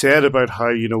 You said about how,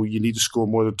 you know, you need to score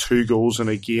more than 2 goals in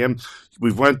a game.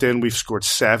 We've went in, we've scored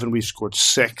 7, we've scored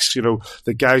 6. You know,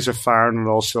 the guys are firing on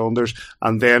all cylinders.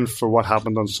 And then for what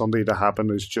happened on Sunday to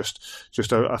happen is just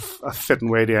a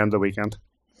fitting way to end the weekend.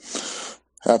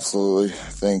 Absolutely. I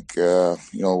think,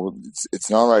 you know, it's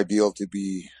not ideal to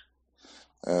be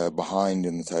behind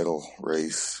in the title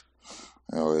race.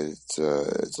 You know,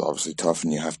 it's obviously tough,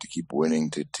 and you have to keep winning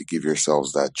to give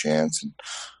yourselves that chance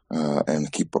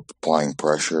and keep applying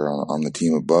pressure on the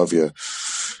team above you.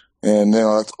 And, you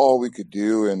know, that's all we could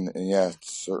do. And yeah,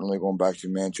 certainly going back to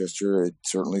Manchester, it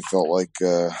certainly felt like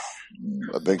a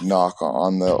big knock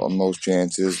on those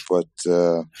chances. But,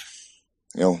 you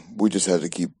know, we just had to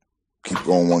keep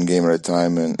going one game at a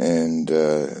time and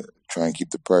try and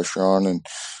keep the pressure on. And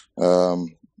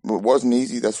it wasn't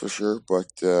easy, that's for sure.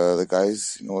 But the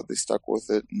guys, you know what, they stuck with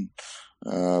it.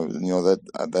 And, you know,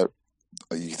 that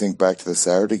you think back to the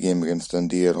Saturday game against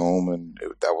Dundee at home, and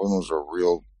that one was a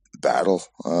real battle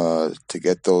to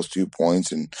get those 2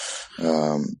 points. And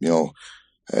you know,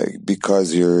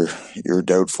 because you're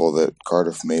doubtful that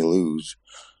Cardiff may lose,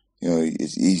 you know,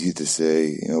 it's easy to say,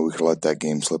 you know, we could let that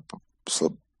game slip.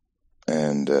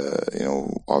 And you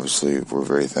know, obviously we're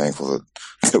very thankful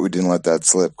that we didn't let that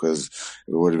slip, because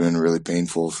it would have been really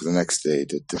painful for the next day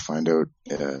to find out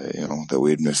you know, that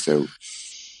we had missed out.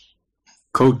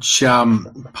 Coach,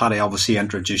 Paddy obviously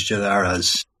introduced you there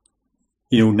as,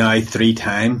 you know, now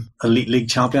 3-time Elite League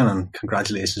champion, and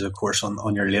congratulations, of course,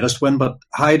 on your latest win. But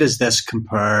how does this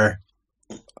compare,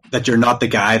 that you're not the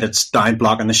guy that's down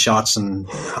blocking the shots and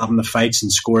having the fights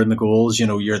and scoring the goals? You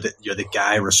know, you're the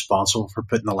guy responsible for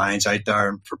putting the lines out there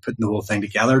and for putting the whole thing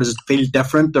together. Does it feel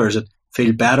different, or does it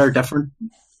feel better, different?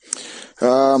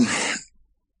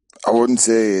 I wouldn't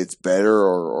say it's better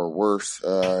or worse.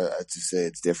 I'd just say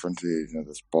it's different. You know,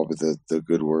 that's probably the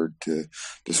good word to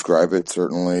describe it.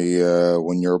 Certainly,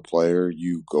 when you're a player,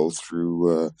 you go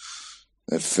through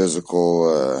that physical,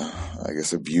 I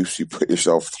guess, abuse you put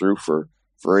yourself through for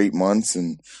 8 months,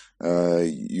 and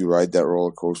you ride that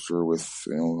roller coaster with,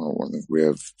 you know, I think we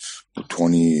have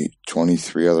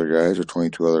 23 other guys or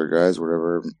 22 other guys,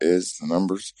 whatever it is, the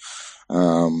numbers.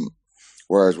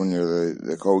 Whereas when you're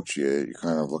the coach, you're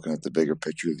kind of looking at the bigger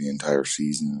picture of the entire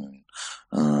season.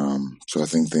 So I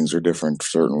think things are different,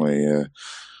 certainly.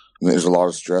 There's a lot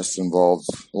of stress involved,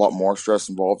 a lot more stress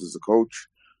involved as a coach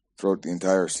throughout the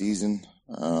entire season.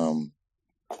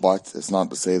 But it's not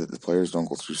to say that the players don't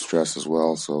go through stress as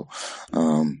well. So,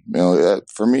 you know,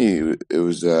 for me, it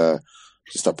was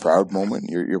just a proud moment.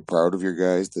 You're proud of your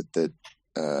guys that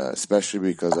especially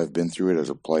because I've been through it as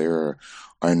a player.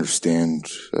 I understand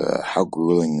how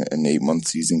grueling an 8-month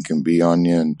season can be on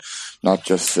you, and not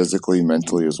just physically,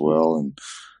 mentally as well. And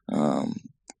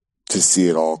to see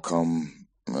it all come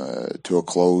to a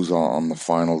close on the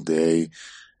final day,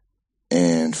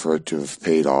 and for it to have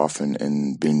paid off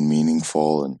and been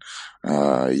meaningful, and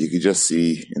you could just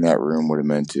see in that room what it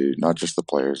meant to not just the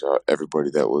players,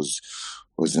 everybody that was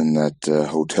in that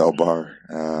hotel bar.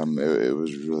 It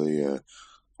was really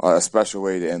a special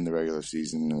way to end the regular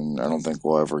season, and I don't think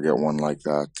we'll ever get one like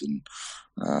that. And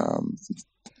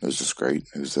it was just great.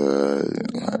 It was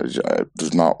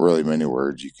there's not really many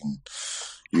words you can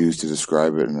use to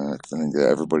describe it, and I think that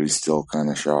everybody's still kind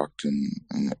of shocked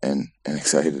and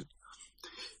excited.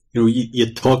 You know,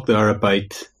 you talk there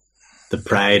about the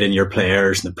pride in your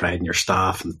players and the pride in your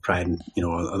staff and the pride in, you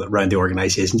know, around the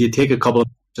organisation. Do you take a couple of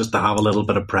just to have a little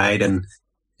bit of pride in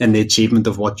the achievement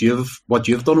of what you've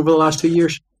done over the last 2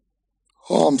 years?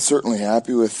 Well, I'm certainly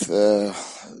happy with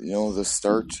you know, the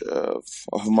start of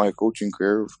my coaching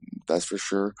career. That's for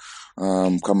sure.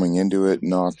 Coming into it,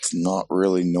 not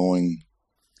really knowing,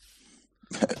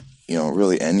 you know,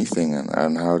 really anything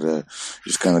on how to,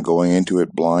 just kind of going into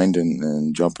it blind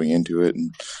and jumping into it.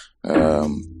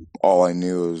 And all I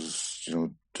knew was, you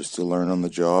know, just to learn on the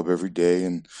job every day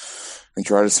and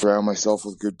try to surround myself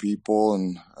with good people.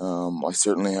 And I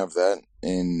certainly have that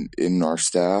in our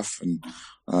staff. And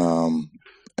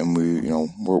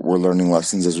we're learning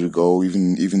lessons as we go.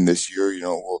 Even this year,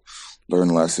 we'll learn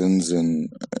lessons and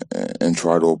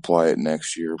try to apply it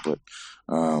next year. But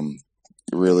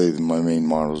really, my main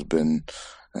motto has been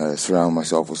surround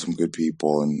myself with some good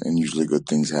people, and usually good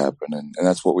things happen. And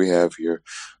that's what we have here,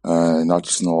 not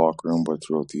just in the locker room, but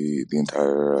throughout the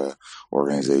entire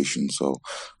organization. So,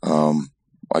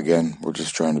 again, we're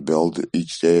just trying to build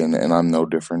each day, and I'm no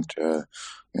different.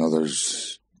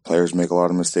 There's players make a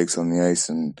lot of mistakes on the ice,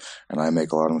 and I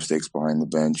make a lot of mistakes behind the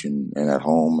bench and at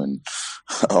home and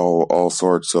all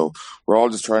sorts. So we're all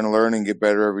just trying to learn and get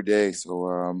better every day.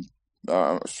 So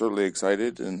I'm certainly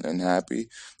excited and happy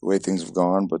the way things have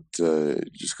gone, but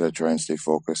just got to try and stay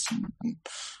focused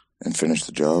and finish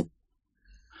the job.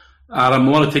 Adam,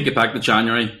 I want to take it back to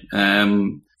January.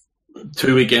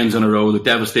 2 weekends in a row, the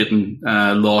devastating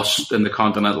loss in the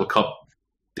Continental Cup,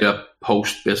 the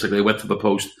post, basically, width of a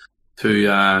post to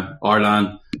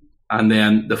Ireland. And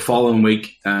then the following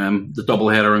week, the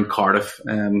doubleheader in Cardiff,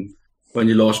 when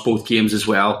you lost both games as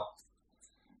well.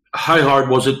 How hard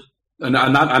was it? And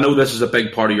I know this is a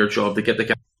big part of your job to get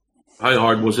the. How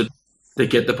hard was it to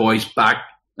get the boys back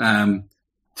to,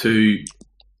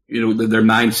 their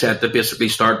mindset to basically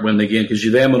start winning again? Because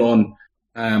you then went on,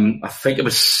 I think it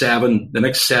was the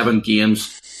next 7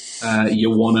 games,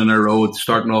 you won in a row,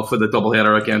 starting off with a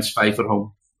doubleheader against Fife at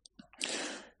home.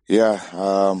 Yeah,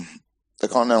 the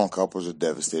Continental Cup was a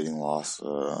devastating loss.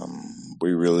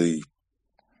 We really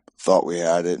thought we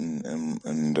had it, and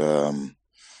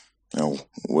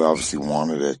we obviously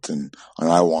wanted it, and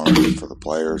I wanted it for the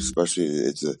players. Especially,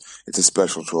 it's a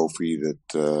special trophy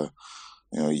that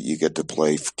you get to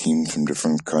play teams from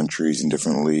different countries and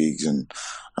different leagues, and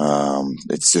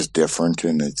it's just different,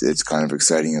 and it's kind of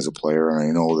exciting as a player.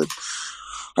 And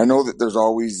I know that there's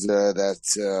always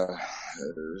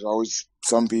there's always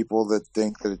some people that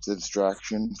think that it's a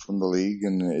distraction from the league,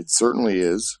 and it certainly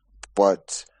is.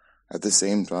 But at the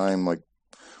same time, like,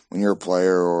 when you're a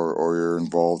player or you're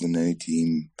involved in any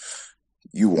team,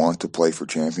 you want to play for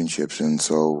championships. And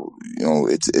so,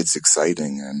 it's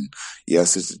exciting. And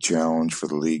yes, it's a challenge for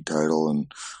the league title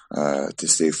and to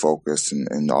stay focused.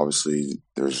 And obviously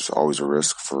there's always a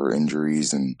risk for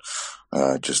injuries and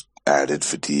just added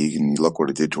fatigue. And you look what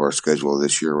it did to our schedule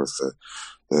this year with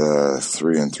the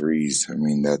 3-3s. I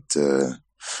mean,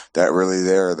 that really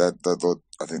there,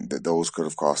 I think that those could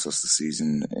have cost us the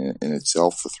season in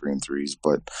itself, the 3-3s.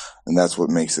 And that's what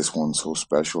makes this one so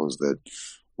special, is that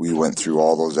we went through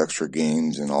all those extra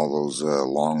games and all those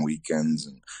long weekends,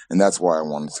 and that's why I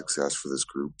wanted success for this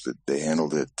group. That they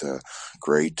handled it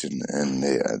great, and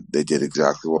they did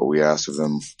exactly what we asked of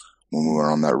them when we went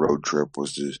on that road trip,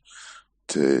 was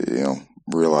to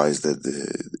realize that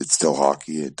it's still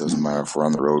hockey. It doesn't matter if we're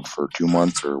on the road for 2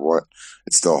 months or what.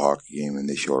 It's still a hockey game, and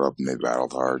they showed up and they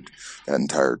battled hard that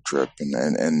entire trip,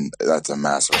 and that's a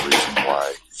massive reason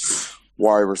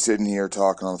why we're sitting here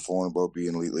talking on the phone about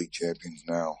being Elite League champions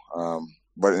now.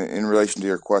 But in relation to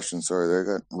your question, sorry, they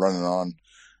got running on.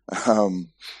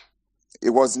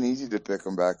 It wasn't easy to pick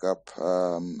them back up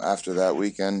after that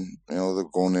weekend. They're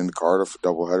going into Cardiff, a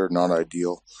doubleheader, not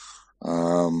ideal.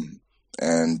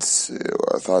 And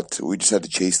I thought we just had to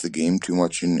chase the game too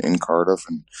much in Cardiff.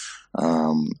 And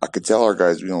I could tell our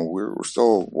guys, we're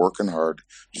still working hard,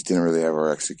 just didn't really have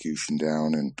our execution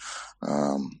down, and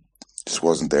just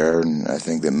wasn't there. And I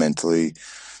think that mentally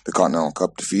the Continental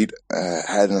Cup defeat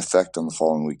had an effect on the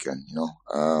following weekend.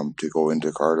 To go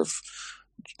into Cardiff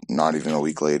not even a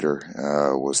week later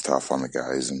was tough on the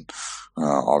guys. And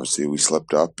obviously we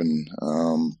slipped up, and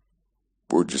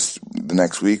we're just, the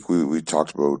next week we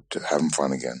talked about having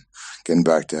fun again, getting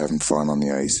back to having fun on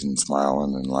the ice and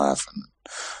smiling and laughing.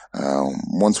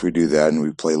 Once we do that and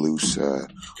we play loose,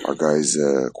 our guys'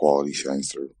 quality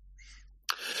shines through.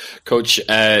 Coach,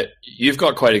 you've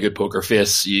got quite a good poker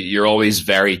face. You're always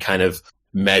very kind of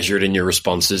measured in your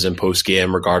responses in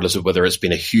post-game, regardless of whether it's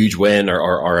been a huge win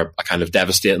or a kind of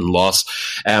devastating loss.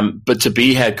 But to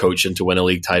be head coach and to win a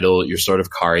league title, you're sort of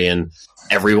carrying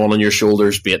everyone on your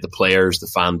shoulders, be it the players, the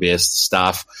fan base, the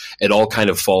staff. It all kind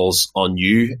of falls on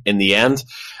you in the end.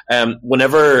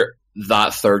 Whenever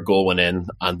that third goal went in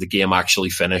and the game actually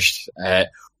finished,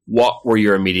 what were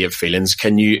your immediate feelings?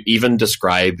 Can you even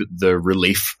describe the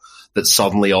relief that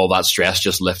suddenly all that stress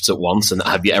just lifts at once? And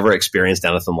have you ever experienced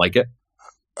anything like it?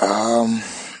 No,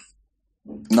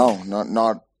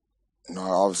 not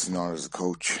obviously not as a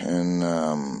coach. And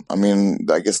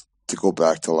I guess to go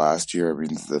back to last year,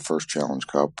 the first Challenge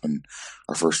Cup and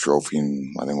our first trophy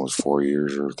in, I think it was 4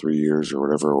 years or 3 years or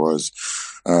whatever it was.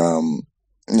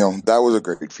 That was a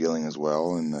great feeling as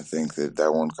well. And I think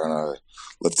that one kind of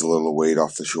lifted a little weight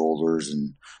off the shoulders.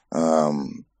 And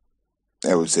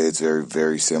I would say it's very,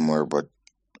 very similar, but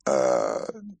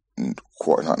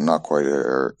not quite.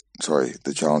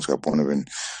 The Challenge Cup wouldn't have been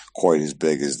quite as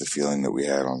big as the feeling that we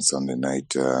had on Sunday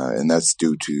night, and that's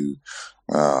due to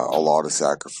a lot of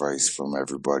sacrifice from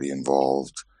everybody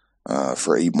involved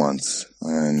for 8 months.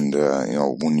 And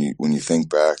when you think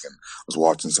back, and I was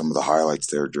watching some of the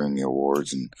highlights there during the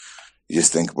awards, and you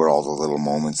just think about all the little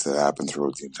moments that happened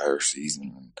throughout the entire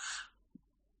season.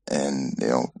 And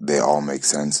they all make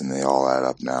sense and they all add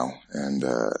up now, and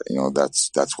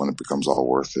that's when it becomes all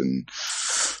worth it. And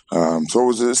so it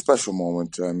was a special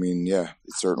moment. I mean, it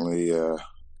certainly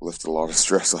lifted a lot of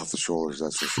stress off the shoulders.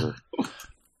 That's for sure.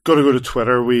 Got to go to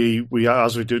Twitter. We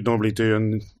as we normally do,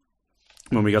 and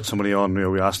when we got somebody on,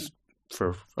 we asked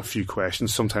for a few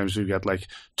questions. Sometimes we get like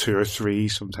 2 or 3,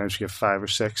 sometimes we get 5 or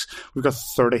 6. We've got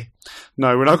 30.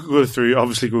 Now, we're not going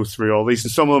to go through all these,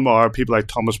 and some of them are people like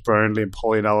Thomas Brownlee and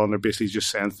Pauline Allen. They're basically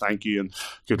just saying thank you and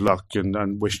good luck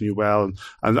and wishing you well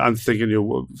and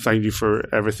thinking thank you for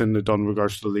everything they've done in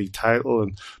regards to the league title.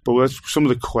 But with some of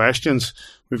the questions,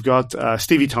 we've got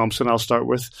Stevie Thompson. I'll start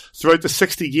with, throughout the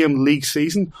 60-game league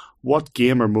season, what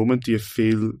game or moment did you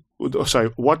feel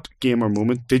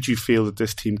that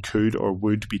this team could or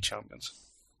would be champions?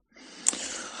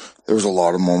 There was a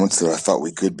lot of moments that I thought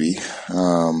we could be.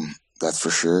 That's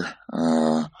for sure.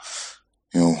 I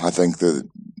think that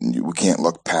we can't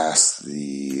look past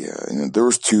the. There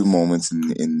was 2 moments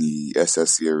in the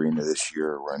SSE Arena this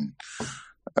year when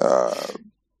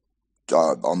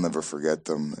I'll never forget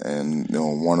them. And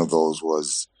one of those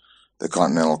was the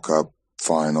Continental Cup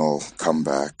final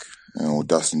comeback.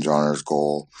 Dustin Johnner's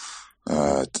goal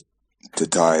to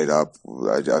tie it up.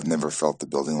 I've never felt the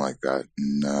building like that,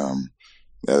 and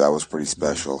that was pretty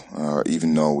special.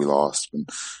 Even though we lost, and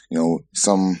I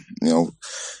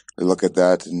look at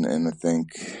that and I think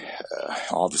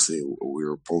obviously we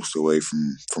were a post away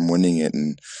from winning it,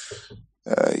 and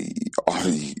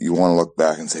you want to look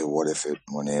back and say, what if it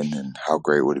went in, and how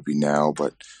great would it be now?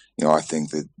 But I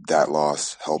think that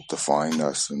loss helped define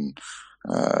us and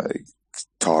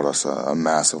taught us a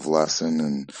massive lesson,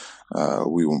 and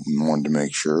we wanted to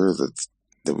make sure that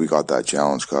we got that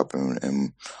Challenge Cup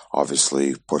and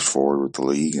obviously push forward with the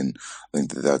league. And I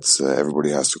think that's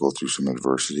everybody has to go through some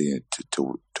adversity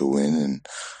to win,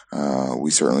 and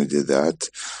we certainly did that.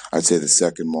 I'd say the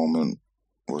second moment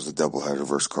was the doubleheader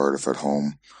versus Cardiff at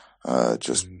home.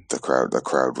 The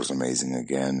crowd was amazing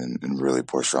again and really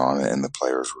pushed on it, and the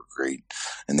players were great,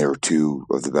 and they were 2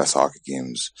 of the best hockey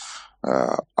games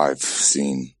I've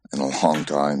seen in a long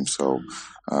time. So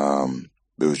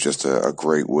it was just a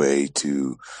great way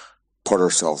to put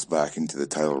ourselves back into the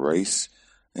title race,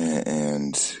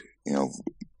 and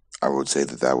I would say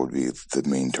that would be the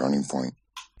main turning point.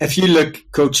 If you look,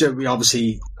 Coach, we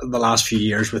obviously the last few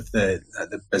years with how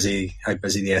busy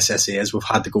the SSE is, we've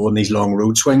had to go on these long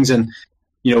road swings, and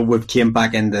we've came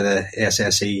back into the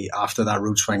SSE after that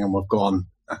road swing, and we've gone,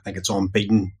 I think it's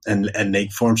unbeaten in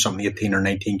league form, something 18 or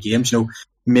 19 games.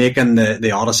 Making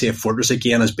the Odyssey a fortress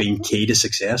again has been key to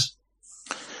success.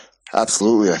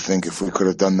 Absolutely. I think if we could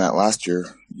have done that last year,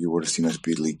 you would have seen us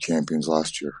be league champions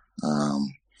last year.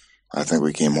 I think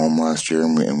we came home last year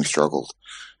and we struggled.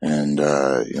 And,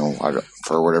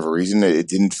 for whatever reason, it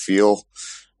didn't feel,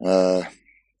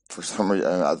 for some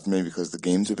reason, maybe because the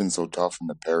games have been so tough and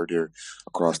the parity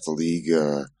across the league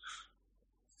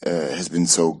has been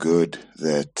so good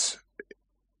that,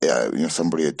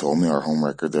 somebody had told me our home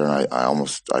record there, and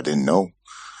I didn't know.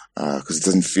 Because it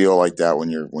doesn't feel like that when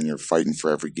you're fighting for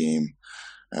every game.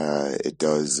 It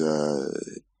does.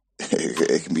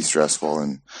 It can be stressful,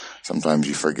 and sometimes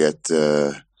you forget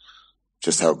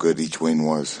just how good each win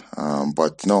was.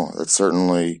 But no, that's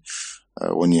certainly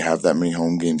when you have that many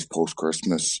home games post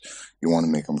Christmas, you want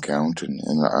to make them count, and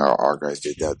our guys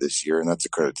did that this year, and that's a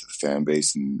credit to the fan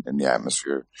base and the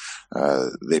atmosphere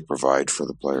they provide for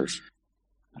the players.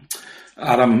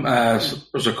 Adam,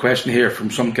 there's a question here from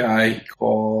some guy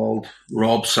called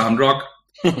Rob Sandrock.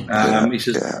 He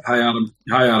says, Hi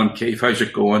Adam Keefe, how's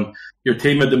it going? Your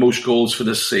team had the most goals for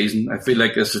this season. I feel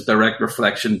like this is a direct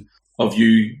reflection of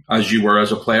you as you were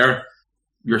as a player.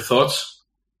 Your thoughts?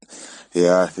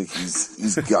 Yeah, I think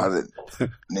he's got it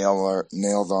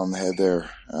nailed on the head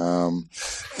there.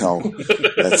 No,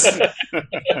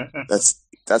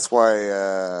 that's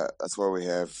why we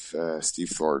have Steve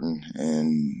Thornton,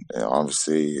 and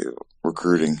obviously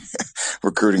recruiting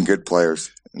good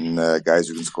players and guys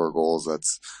who can score goals.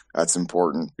 That's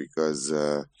important because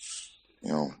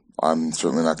I'm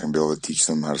certainly not going to be able to teach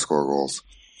them how to score goals.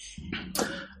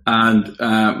 And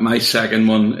my second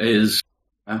one is,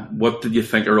 what did you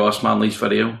think of Ross Manley's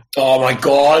video? Oh my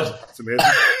God, it's amazing.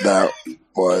 That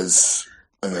was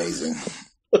amazing.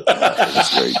 It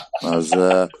was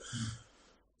great.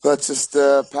 That's just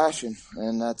passion,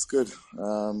 and that's good.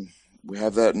 We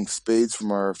have that in spades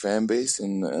from our fan base,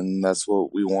 and that's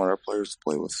what we want our players to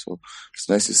play with. So it's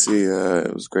nice to see.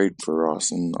 It was great for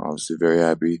Ross, and obviously very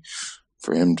happy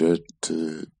for him to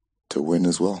win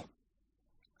as well.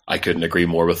 I couldn't agree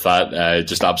more with that.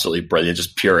 Just absolutely brilliant,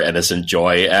 just pure innocent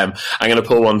joy. I'm going to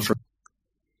pull one from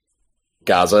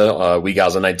Gaza, we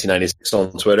Gaza 1996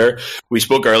 on Twitter. We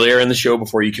spoke earlier in the show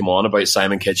before you came on about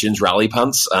Simon Kitchen's rally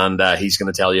pants, and he's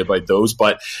going to tell you about those.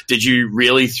 But did you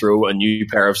really throw a new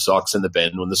pair of socks in the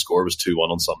bin when the score was 2-1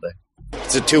 on Sunday?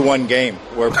 It's a 2-1 game.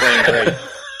 We're playing great.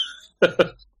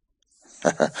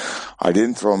 I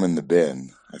didn't throw them in the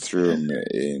bin. I threw them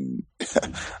in.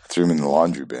 Threw them in the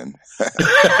laundry bin.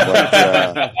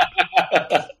 But,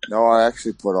 no, I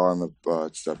actually put on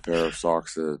just a pair of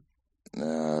socks that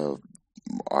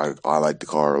I like to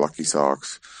call her lucky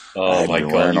socks. Oh my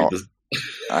God!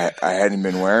 I hadn't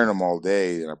been wearing them all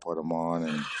day, and I put them on.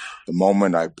 And the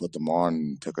moment I put them on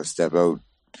and took a step out,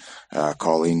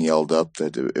 Colleen yelled up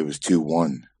that it was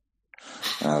 2-1.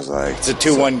 And I was like, "It's a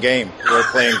 2-1 game. We're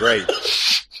playing great."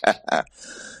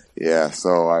 Yeah,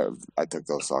 so I took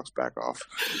those socks back off.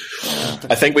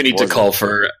 I think we need to call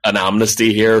for an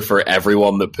amnesty here for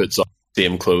everyone that puts on the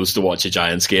same clothes to watch a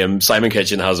Giants game. Simon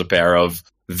Kitchen has a pair of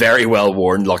very well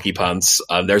worn lucky pants,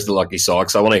 and there's the lucky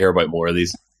socks. I want to hear about more of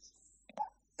these.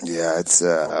 Yeah, it's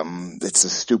a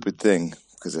stupid thing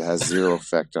because it has zero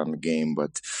effect on the game,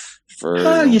 but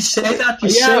you say that, but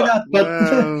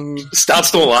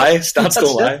stats don't lie. Stats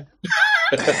don't lie.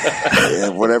 Yeah,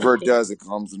 whatever it does, it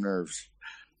calms the nerves.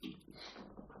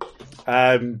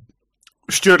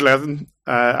 Stuart Levin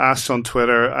asked on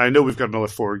Twitter, I know we've got another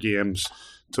 4 games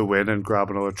to win and grab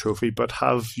another trophy, but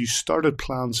have you started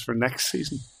plans for next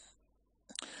season?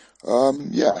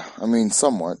 Yeah, I mean,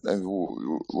 somewhat.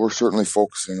 We're certainly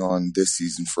focusing on this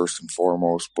season first and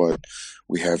foremost, but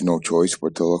we have no choice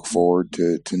but to look forward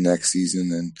to next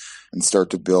season and start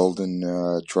to build and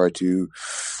try to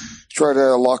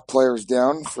lock players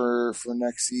down for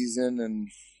next season. And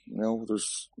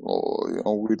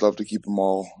we'd love to keep them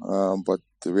all, but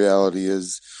the reality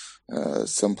is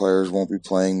some players won't be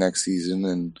playing next season,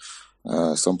 and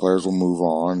some players will move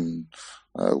on.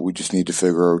 We just need to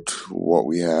figure out what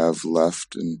we have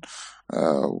left and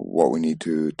what we need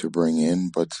to bring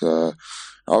in. But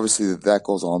obviously that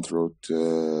goes on throughout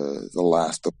the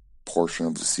last portion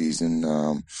of the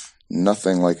season.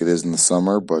 Nothing like it is in the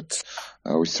summer, but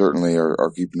we certainly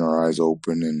are keeping our eyes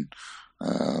open and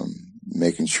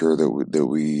making sure that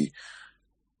we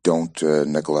don't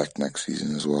neglect next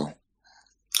season as well.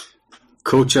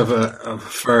 Coach, I have a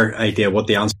fair idea what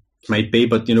the answer might be,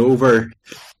 but over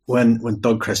when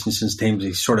Doug Christensen's team,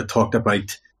 he sort of talked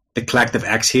about the collective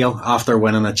exhale after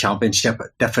winning a championship,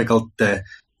 difficult to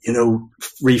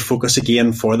refocus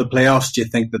again for the playoffs. Do you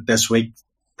think that this week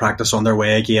practice on their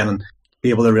way again and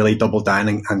be able to really double down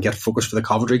and get focused for the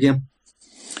Coventry game?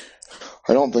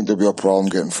 I don't think there'll be a problem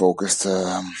getting focused.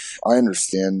 I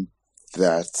understand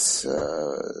that.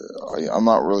 I'm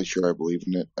not really sure I believe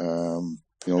in it.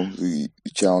 The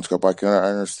Challenge Cup, I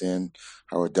understand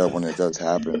how it does when it does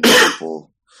happen.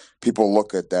 People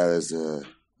look at that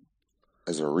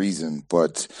as a reason,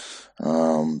 but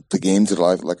the games that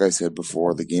like I said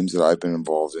before, the games that I've been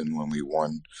involved in when we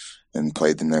won and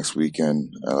played the next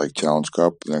weekend, like Challenge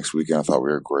Cup, the next weekend I thought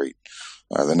we were great.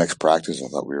 The next practice, I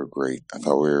thought we were great. I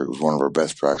thought it was one of our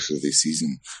best practices of the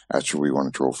season after we won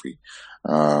a trophy.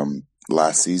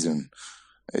 Last season,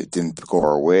 it didn't go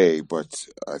our way, but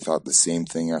I thought the same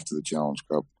thing after the Challenge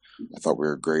Cup. I thought we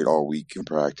were great all week in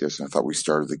practice, and I thought we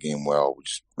started the game well.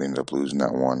 We ended up losing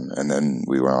that one, and then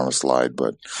we went on a slide.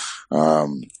 But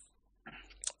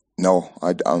no,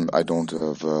 I don't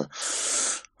have.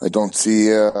 I don't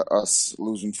see us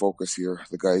losing focus here.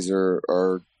 The guys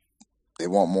are they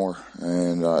want more,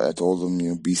 and I told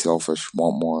them, be selfish,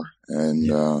 want more,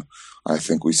 and I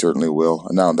think we certainly will.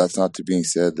 Now, that's not to being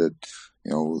said that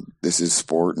this is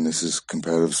sport and this is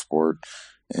competitive sport,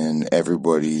 and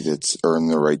everybody that's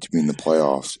earned the right to be in the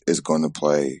playoffs is going to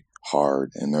play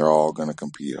hard, and they're all going to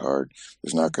compete hard.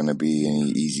 There's not going to be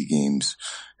any easy games,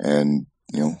 and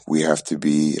we have to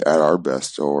be at our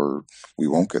best or we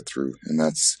won't get through, and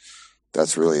that's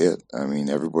really it. I mean,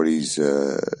 everybody's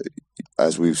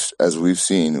as we've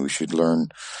seen, we should learn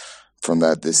from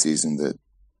that this season that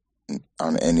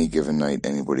on any given night,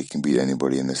 anybody can beat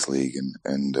anybody in this league,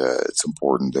 and it's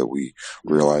important that we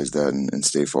realize that and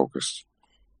stay focused.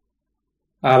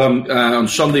 Adam, on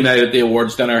Sunday night at the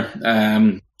awards dinner,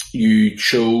 you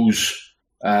chose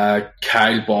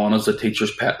Kyle Bond as the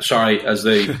teacher's pet. Sorry, as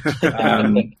the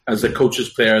as the coach's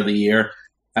player of the year.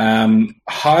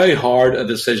 How hard a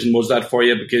decision was that for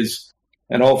you? Because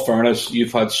in all fairness,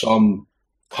 you've had some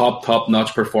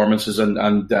top-notch performances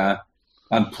and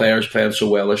players playing so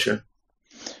well this year.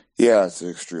 Yeah, it's an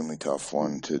extremely tough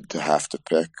one to have to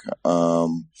pick.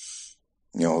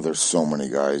 There's so many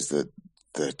guys that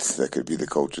could be the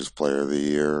coach's player of the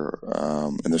year,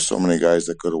 and there's so many guys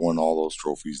that could have won all those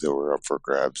trophies that were up for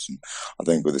grabs. And I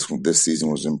think with this season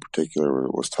was in particular,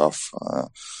 it was tough.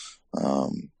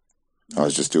 I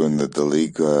was just doing the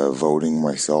league voting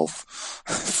myself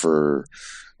for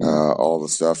all the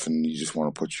stuff, and you just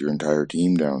want to put your entire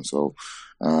team down. So,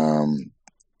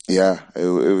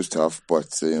 it was tough, but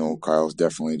Kyle's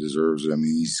definitely deserves it. I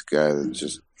mean, he's a guy that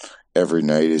just every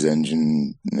night his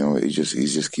engine, he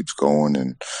just keeps going,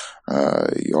 and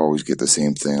you always get the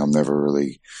same thing. I'm never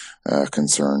really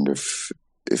concerned if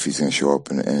he's going to show up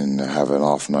and have an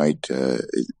off night.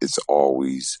 It's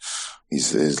always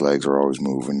his legs are always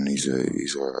moving, and he's a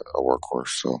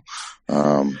workhorse. So,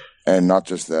 and not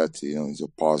just that, he's a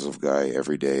positive guy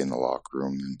every day in the locker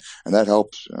room, and that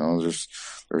helps.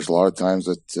 There's a lot of times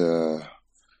that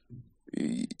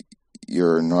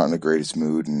you're not in the greatest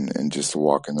mood, and just to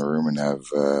walk in the room and have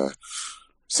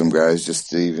some guys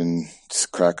just even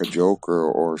crack a joke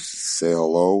or say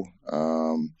hello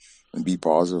and be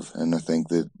positive. And I think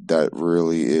that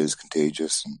really is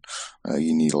contagious, and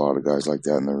you need a lot of guys like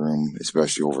that in the room,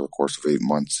 especially over the course of 8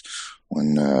 months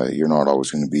when you're not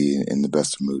always going to be in the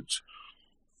best of moods.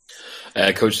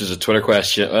 Coach, there's a Twitter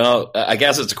question. Well, I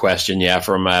guess it's a question,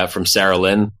 from Sarah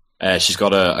Lynn. She's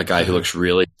got a guy who looks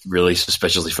really, really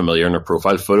suspiciously familiar in her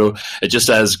profile photo. It just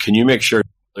says, "Can you make sure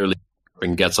clearly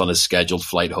gets on his scheduled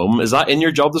flight home?" Is that in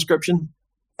your job description?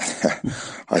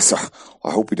 I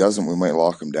hope he doesn't. We might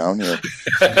lock him down here.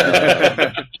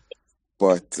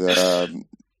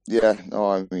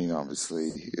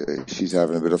 Obviously she's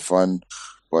having a bit of fun,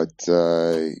 but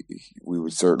we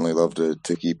would certainly love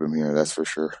to keep him here. That's for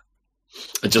sure.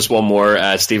 Just one more.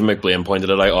 Stephen McBlain pointed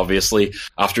it out, obviously,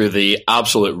 after the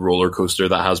absolute roller coaster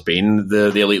that has been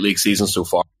the Elite League season so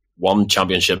far, one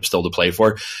championship still to play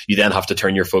for, you then have to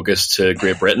turn your focus to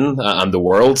Great Britain and the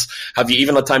Worlds. Have you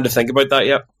even had time to think about that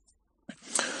yet?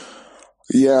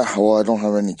 Yeah, well, I don't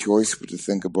have any choice but to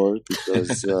think about it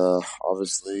because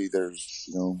obviously there's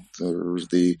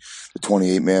the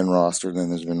 28-man roster, then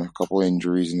there's been a couple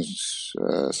injuries, and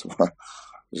so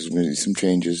there's been some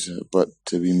changes but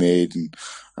to be made, and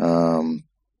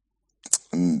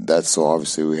that's so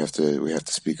obviously we have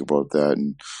to speak about that,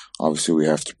 and obviously we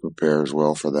have to prepare as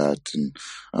well for that, and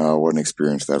what an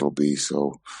experience that'll be.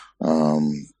 So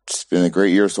it's been a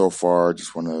great year so far.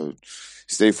 Just want to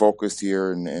stay focused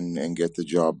here and get the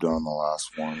job done, the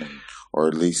last one, or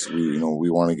at least we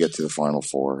want to get to the Final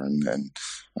Four, and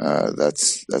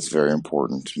that's very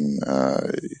important. And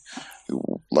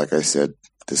like I said,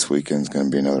 this weekend is going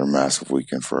to be another massive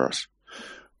weekend for us.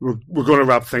 We're going to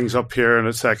wrap things up here in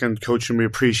a second, Coach, and we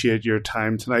appreciate your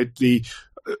time tonight. The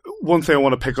one thing I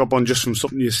want to pick up on just from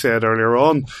something you said earlier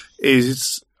on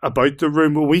is about the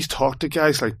room. When we talk to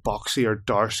guys like Boxy or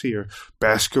Darcy or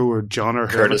Besco or John or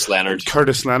Curtis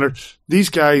Leonard, these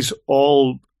guys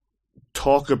all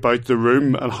talk about the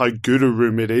room and how good a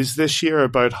room it is this year,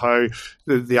 about how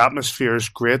the atmosphere is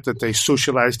great, that they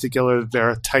socialise together,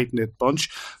 they're a tight-knit bunch.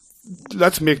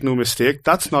 Let's make no mistake,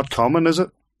 that's not common, is it?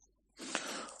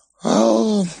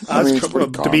 Well, it's pretty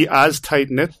common to be as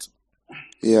tight-knit.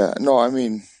 Yeah, no,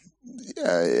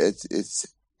 it's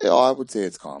I would say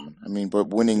it's common. But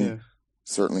winning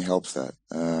certainly helps that.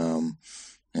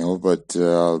 But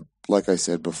like I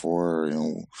said before,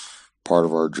 part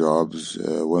of our jobs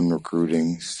when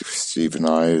recruiting, Steve and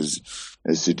I, is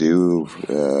to do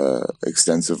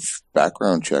extensive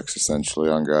background checks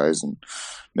essentially on guys and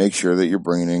make sure that you're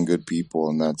bringing in good people,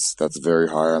 and that's very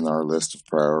high on our list of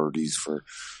priorities for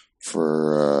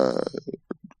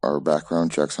our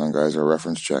background checks on guys, our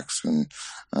reference checks, and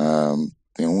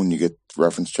when you get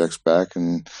reference checks back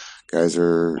and guys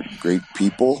are great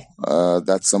people,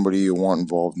 that's somebody you want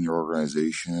involved in your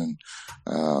organization.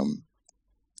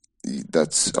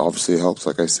 That's obviously helps.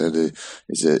 Like I said,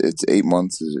 it's 8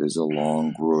 months is a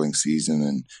long, grueling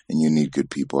season, and you need good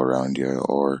people around you,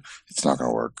 or it's not going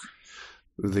to work.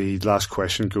 The last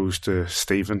question goes to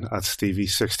Stephen at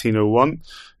Stevie1601.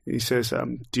 He says,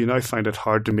 do you now find it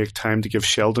hard to make time to give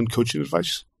Sheldon coaching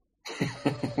advice?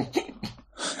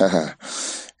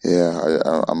 Yeah,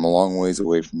 I'm a long ways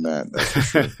away from that. That's for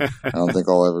sure. I don't think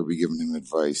I'll ever be giving him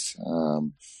advice.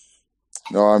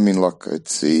 No, look,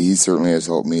 he certainly has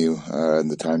helped me in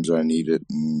the times I need it,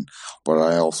 but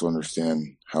I also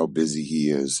understand how busy he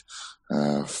is.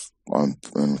 And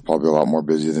probably a lot more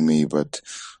busy than me, but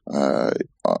I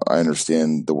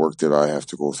understand the work that I have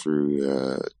to go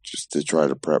through just to try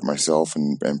to prep myself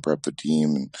and prep the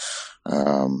team,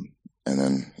 and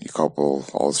then you couple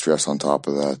all the stress on top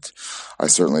of that. I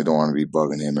certainly don't want to be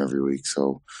bugging him every week.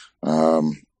 So,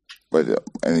 but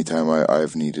anytime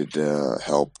I've needed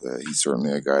help, he's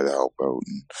certainly a guy to help out.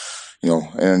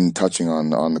 And and touching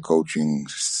on the coaching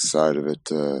side of it,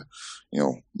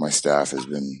 my staff has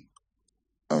been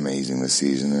amazing this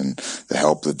season, and the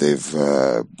help that they've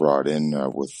brought in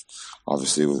with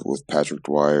Patrick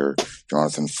Dwyer,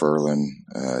 Jonathan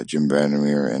Ferlin, Jim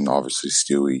Vandermeer, and obviously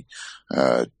Stewie.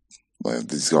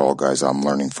 These are all guys I'm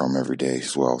learning from every day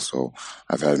as well. So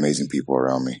I've had amazing people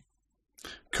around me.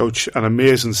 Coach, an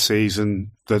amazing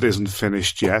season that isn't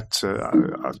finished yet.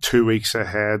 2 weeks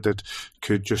ahead that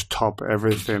could just top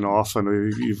everything off,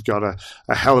 and you've got a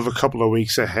hell of a couple of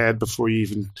weeks ahead before you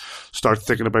even start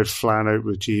thinking about flying out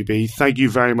with GB. Thank you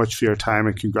very much for your time,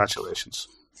 and congratulations.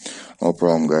 No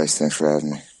problem, guys. Thanks for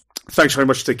having me. Thanks very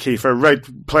much to Kiefer. Right,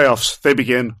 playoffs, they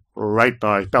begin right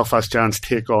now. Belfast Giants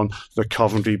take on the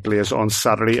Coventry Blaze on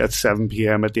Saturday at 7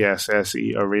 p.m. at the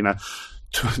SSE Arena.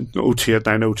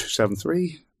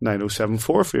 02890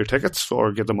 9074 for your tickets,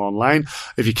 or get them online.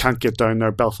 If you can't get down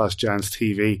there, Belfast Giants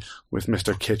TV with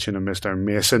Mr. Kitchen and Mr.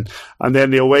 Mason. And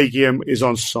then the away game is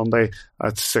on Sunday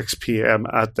at 6 p.m.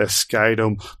 at the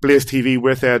Skydome. Blaze TV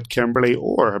with Ed Kimberley,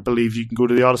 or I believe you can go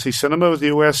to the Odyssey Cinema with the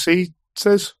OSC,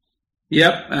 says.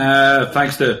 Yep,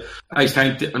 thanks to what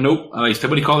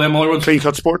do you call them, all Clean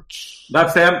Cut Sports.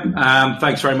 That's them.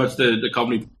 Thanks very much to the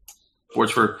Coventry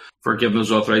Sports for giving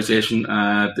us authorization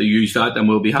to use that, and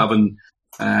we'll be having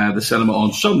the cinema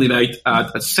on Sunday night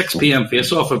at 6 p.m.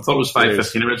 face-off. I thought it was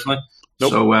 5:15 originally.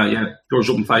 Nope. So, doors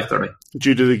open 5:30.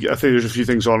 Due to I think there's a few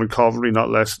things on in Coventry, not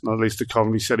least the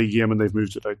Coventry City game, and they've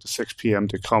moved it out to 6 p.m.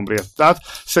 to accommodate that.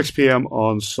 6 p.m.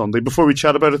 on Sunday. Before we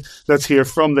chat about it, let's hear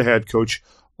from the head coach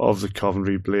of the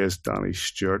Coventry Blaze, Danny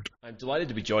Stewart. I'm delighted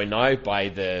to be joined now by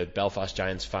the Belfast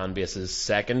Giants fan base's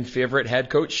second favourite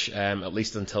head coach, at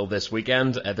least until this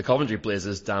weekend, the Coventry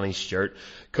Blaze's Danny Stewart.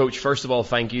 Coach, first of all,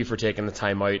 thank you for taking the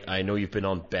time out. I know you've been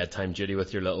on bedtime duty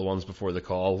with your little ones before the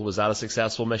call. Was that a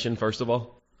successful mission, first of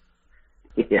all?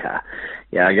 Yeah,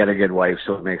 I got a good wife,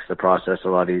 so it makes the process a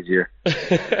lot easier.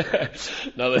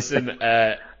 Now listen,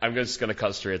 I'm just going to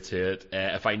cut straight to it.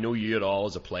 If I know you at all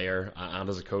as a player and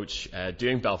as a coach,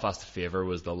 doing Belfast a favour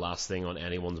was the last thing on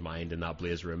anyone's mind in that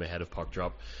Blaze room ahead of puck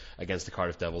drop against the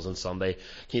Cardiff Devils on Sunday.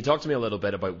 Can you talk to me a little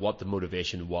bit about what the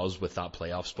motivation was with that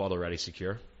playoff spot already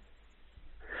secure?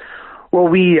 Well,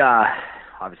 we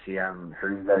obviously, I'm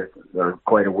sure you guys are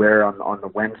quite aware, on the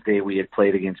Wednesday we had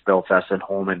played against Belfast at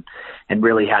home and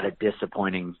really had a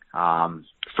disappointing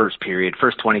first period.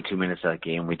 First 22 minutes of that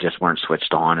game, we just weren't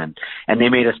switched on, and they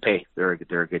made us pay. They're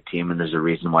a good team, and there's a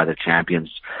reason why they're champions.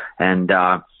 And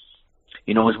as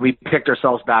we picked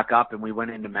ourselves back up and we went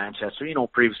into Manchester,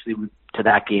 previously to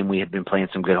that game we had been playing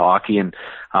some good hockey, and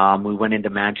we went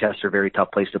into Manchester, a very tough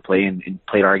place to play, and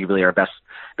played arguably our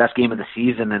best game of the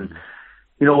season. And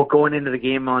going into the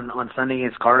game on Sunday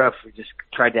against Cardiff, we just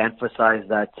tried to emphasize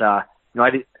that,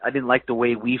 I didn't like the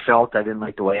way we felt. I didn't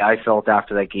like the way I felt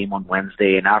after that game on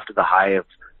Wednesday, and after the high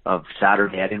of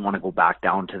Saturday, I didn't want to go back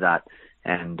down to that.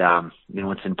 And,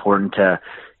 it's important to,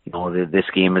 this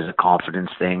game is a confidence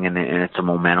thing and it's a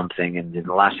momentum thing. And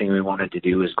the last thing we wanted to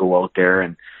do is go out there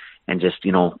and just,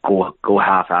 go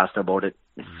half-assed about it.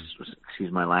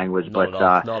 Excuse my language, not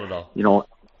at all.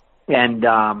 And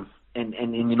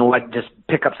just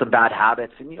pick up some bad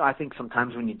habits. And, I think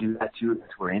sometimes when you do that too,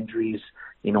 it's where injuries,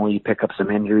 you pick up some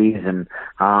injuries, and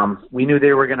we knew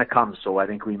they were going to come. So I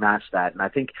think we matched that. And I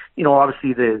think,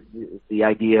 obviously the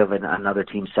idea of another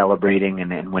team celebrating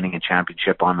and winning a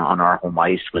championship on our home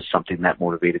ice was something that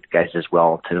motivated the guys as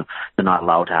well to not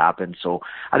allow it to happen. So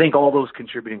I think all those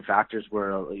contributing factors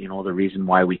were, the reason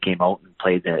why we came out and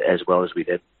played as well as we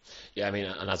did. Yeah,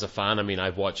 and as a fan,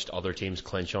 I've watched other teams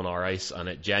clinch on our ice, and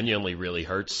it genuinely really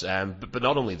hurts. But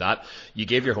not only that, you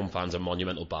gave your home fans a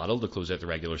monumental battle to close out the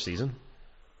regular season.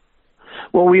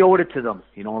 Well, we owed it to them.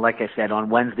 Like I said, on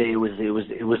Wednesday it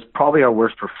was probably our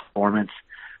worst performance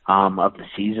of the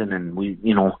season, and we,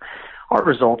 our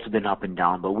results have been up and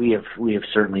down, but we have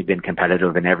certainly been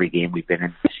competitive in every game we've been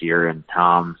in this year, and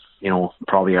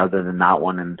probably other than that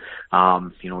one, and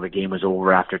the game was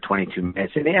over after 22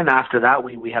 minutes, and after that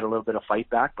we had a little bit of fight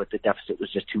back, but the deficit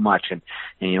was just too much, and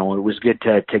it was good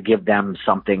to give them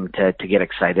something to get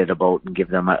excited about and give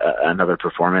them another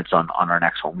performance on our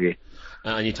next home game.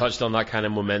 And you touched on that kind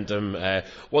of momentum.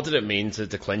 What did it mean to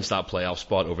clinch that playoff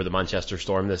spot over the Manchester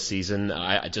Storm this season?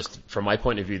 I just, from my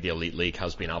point of view, the Elite League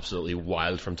has been absolutely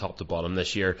wild from top to bottom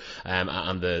this year,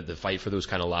 and the fight for those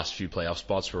kind of last few playoff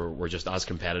spots were just as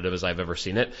competitive as I've ever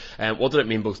seen it. What did it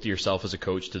mean both to yourself as a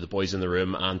coach, to the boys in the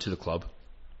room, and to the club?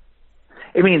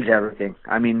 It means everything.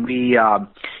 I mean, we,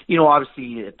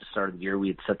 obviously at the start of the year we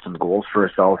had set some goals for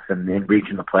ourselves, and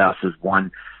reaching the playoffs was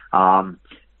one.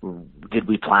 Did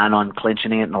we plan on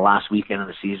clinching it in the last weekend of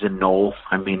the season? No.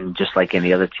 I mean, just like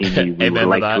any other team, we would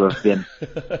like to have been.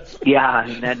 Yeah,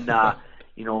 and then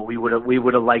we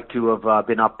would have liked to have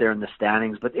been up there in the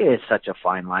standings, but it is such a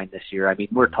fine line this year. I mean,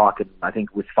 we're talking, I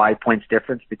think, with 5 points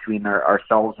difference between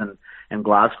ourselves and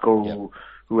Glasgow,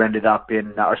 who ended up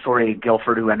in,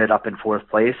 Guildford, who ended up in 4th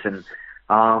place, and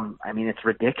I mean, it's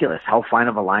ridiculous how fine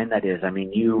of a line that is. I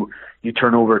mean, you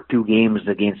turn over 2 games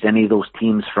against any of those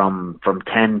teams from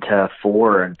 10 to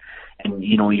 4, and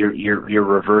you're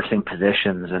reversing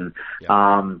positions. And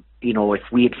if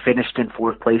we had finished in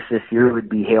 4th place this year, it would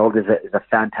be hailed as a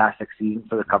fantastic season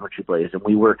for the Coventry Blaze. And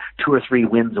we were 2 or 3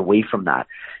 wins away from that.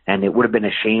 And it would have been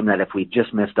a shame that if we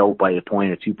just missed out by a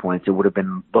point or 2 points, it would have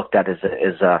been looked at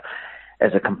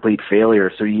as a complete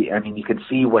failure. So, you can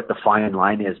see what the fine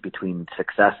line is between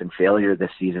success and failure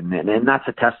this season. And that's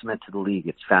a testament to the league.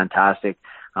 It's fantastic.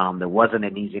 There wasn't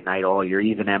an easy night all year.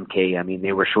 Even MK, I mean,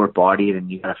 they were short-bodied and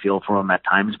you got a feel for them at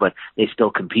times, but they still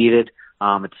competed.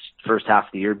 It's the first half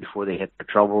of the year before they hit their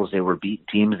troubles. They were beating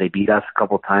teams. They beat us a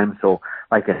couple of times. So,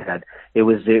 like I said, it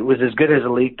was as good as a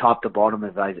league top to bottom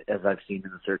as I've seen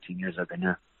in the 13 years I've been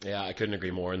here. Yeah, I couldn't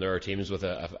agree more. And there are teams with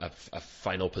a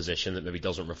final position that maybe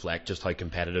doesn't reflect just how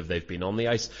competitive they've been on the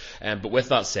ice. But with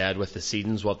that said, with the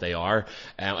seasons what they are,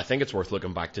 I think it's worth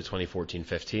looking back to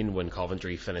 2014-15 when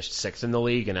Coventry finished 6th in the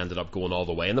league and ended up going all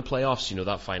the way in the playoffs.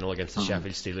 That final against the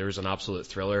Sheffield Steelers, an absolute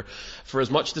thriller. For as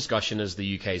much discussion as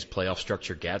the UK's playoff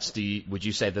structure gets, would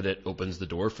you say that it opens the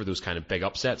door for those kind of big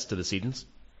upsets to the seedings?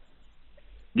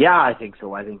 Yeah, I think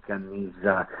so. I think on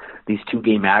these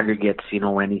 2-game aggregates,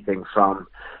 anything from,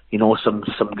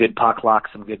 some good puck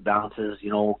locks, some good bounces,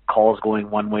 calls going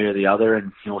one way or the other,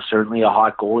 and certainly a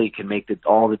hot goalie can make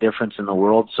all the difference in the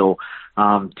world. So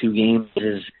 2 games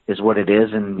is what it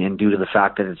is, and due to the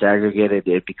fact that it's aggregated,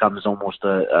 it becomes almost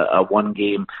a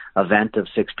 1-game event of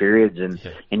 6 periods,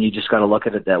 and you just got to look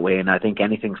at it that way. And I think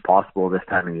anything's possible this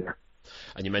time of year.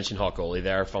 And you mentioned hot goalie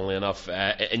there, funnily enough.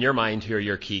 In your mind, who are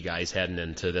your key guys heading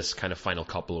into this kind of final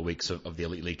couple of weeks of the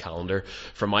Elite League calendar?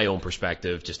 From my own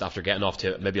perspective, just after getting off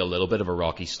to maybe a little bit of a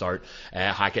rocky start,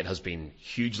 Hackett has been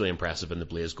hugely impressive in the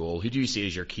Blaze goal. Who do you see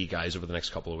as your key guys over the next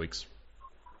couple of weeks?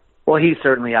 Well, he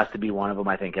certainly has to be one of them.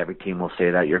 I think every team will say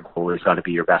that your goalie's got to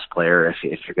be your best player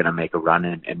if you're going to make a run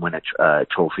and win a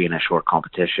trophy in a short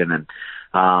competition. And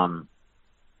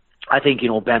I think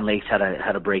Ben Lakes had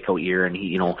a breakout year, and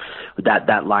he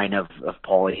that line of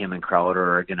Paulie, him, and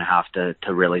Crowder are going to have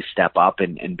to really step up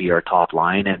and be our top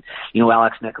line. And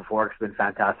Alex Nikiforuk's been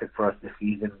fantastic for us this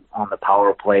season on the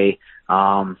power play.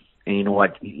 And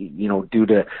due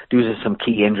to some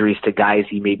key injuries to guys,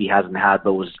 he maybe hasn't had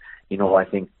those I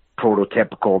think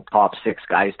prototypical top 6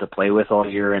 guys to play with all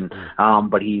year. And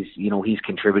but he's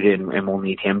contributed, and we'll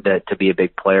need him to be a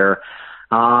big player.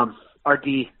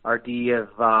 RD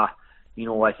of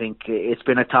I think it's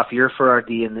been a tough year for RD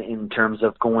in terms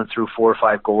of going through 4 or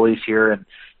 5 goalies here, and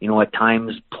at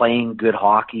times playing good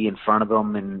hockey in front of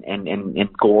them,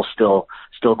 and goals still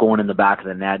going in the back of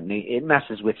the net, and it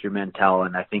messes with your mental.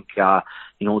 And I think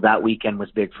that weekend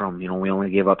was big for him. We only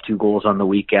gave up 2 goals on the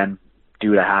weekend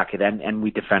due to Hackett, and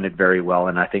we defended very well.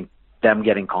 And I think them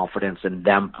getting confidence and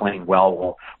them playing well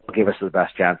will give us the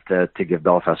best chance to give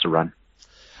Belfast a run.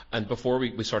 And before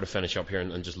we sort of finish up here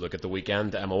and just look at the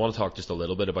weekend, I want to talk just a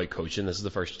little bit about coaching. This is the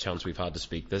first chance we've had to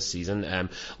speak this season.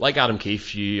 Like Adam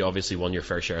Keefe, you obviously won your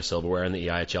fair share of silverware in the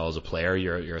EIHL as a player.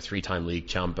 You're a 3-time league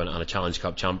champ and a Challenge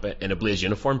Cup champ in a Blaze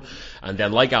uniform. And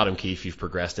then like Adam Keefe, you've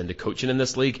progressed into coaching in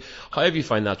this league. How have you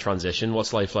found that transition?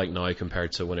 What's life like now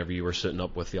compared to whenever you were sitting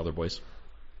up with the other boys?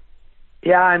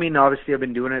 Yeah, I mean, obviously I've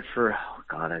been doing it for,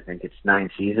 I think it's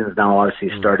 9 seasons now. Obviously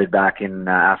started back in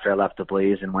after I left the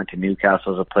Blaze and went to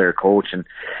Newcastle as a player coach, and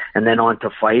then on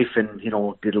to Fife, and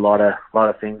did a lot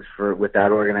of things with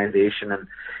that organization.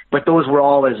 But those were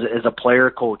all as a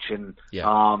player coach, and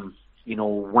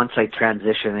once I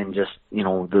transitioned and just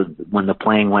when the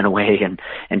playing went away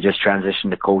and just transitioned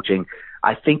to coaching,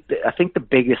 I think the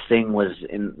biggest thing was,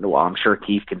 I'm sure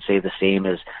Keith can say the same,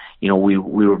 is we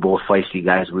were both feisty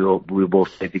guys. We both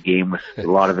played the game with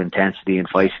a lot of intensity and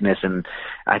feistiness, and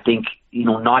I think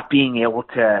not being able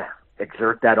to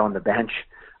exert that on the bench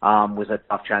was a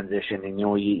tough transition, and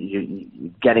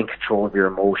you getting control of your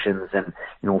emotions, and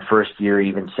first year,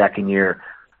 even second year.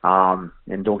 And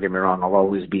don't get me wrong, I'll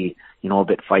always be, a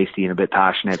bit feisty and a bit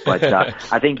passionate, but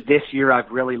I think this year I've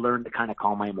really learned to kind of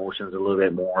calm my emotions a little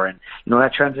bit more. And,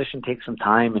 that transition takes some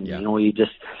time, and, you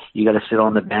got to sit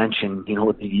on the bench, and,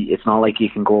 it's not like you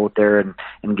can go out there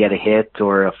and get a hit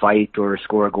or a fight or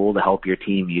score a goal to help your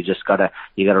team. You just gotta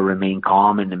remain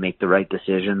calm and to make the right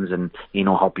decisions and,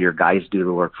 help your guys do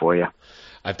the work for you.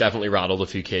 I've definitely rattled a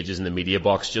few cages in the media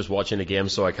box just watching a game,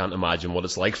 so I can't imagine what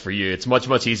it's like for you. It's much,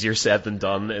 much easier said than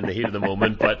done in the heat of the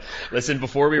moment. But listen,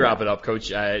 before we wrap it up, Coach,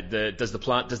 does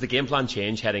the game plan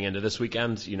change heading into this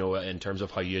weekend, in terms of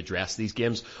how you address these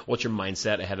games? What's your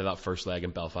mindset ahead of that first leg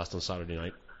in Belfast on Saturday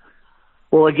night?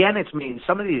 Well, again,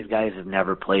 some of these guys have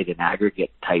never played an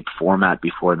aggregate type format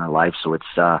before in their life, so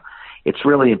it's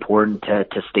really important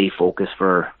to stay focused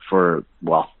for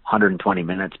 120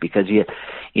 minutes, because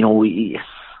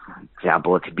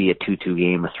example, it could be a 2-2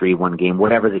 game, a 3-1 game,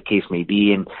 whatever the case may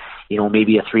be, and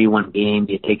maybe a 3-1 game,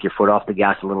 you take your foot off the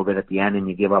gas a little bit at the end and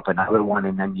you give up another one,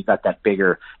 and then you got that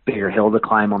bigger hill to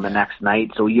climb on the next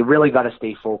night. So you really got to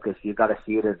stay focused. You got to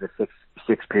see it as a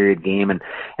six period game,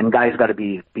 and guys got to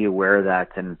be aware of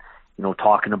that, and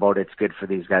talking about it's good for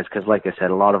these guys, because like I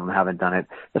said, a lot of them haven't done it.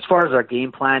 As far as our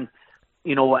game plan,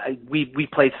 we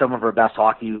played some of our best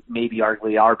hockey, maybe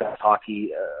arguably our best hockey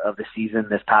of the season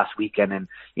this past weekend, and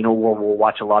we'll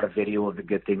watch a lot of video of the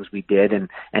good things we did and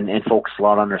focus a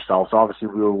lot on ourselves. Obviously,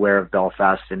 we were aware of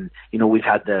Belfast, and we've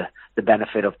had the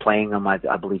benefit of playing them, I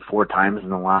believe, 4 times in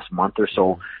the last month or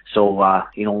so. So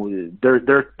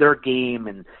their game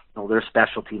and their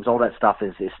special teams, all that stuff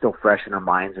is still fresh in our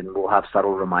minds, and we'll have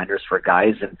subtle reminders for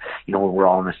guys, and we're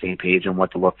all on the same page on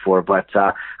what to look for. But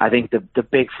I think the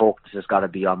big focus has got to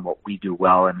be on what we do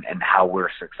well and how we're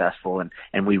successful,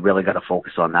 and we really got to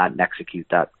focus on that and execute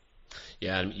that.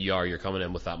 Yeah, and you're coming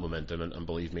in with that momentum, and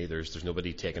believe me, there's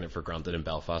nobody taking it for granted in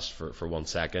Belfast for 1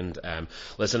 second.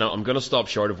 Listen, I'm going to stop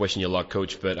short of wishing you luck,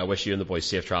 Coach, but I wish you and the boys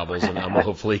safe travels, and we'll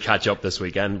hopefully catch up this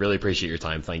weekend. Really appreciate your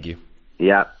time. Thank you.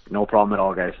 Yeah, no problem at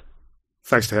all, guys.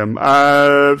 Thanks to him.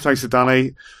 Thanks to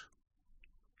Danny.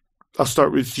 I'll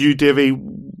start with you, Davey.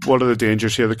 What are the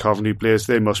dangers here? The Coventry Blaze,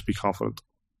 they must be confident.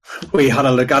 We had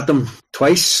a look at them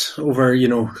twice over,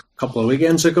 a couple of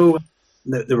weekends ago.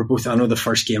 They were both, I know the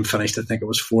first game finished, I think it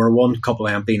was 4-1, a couple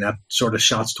of empty net sort of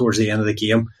shots towards the end of the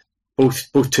game.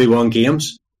 Both 2-1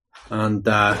 games. And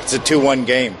it's a 2-1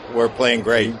 game. We're playing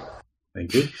great.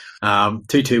 Thank you.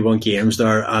 2-1 games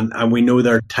there, and we know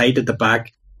they're tight at the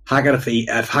back. Hackett,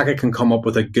 if Hackett can come up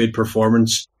with a good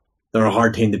performance, they're a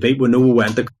hard team to beat. We know we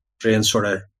went to country and sort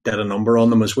of did a number on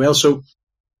them as well. So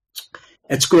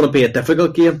it's going to be a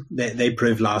difficult game. They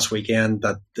proved last weekend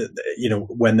that,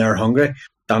 when they're hungry.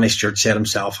 Danny Stewart said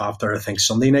himself after, I think,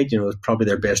 Sunday night, it's probably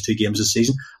their best 2 games this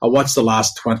season. I watched the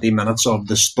last 20 minutes of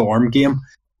the Storm game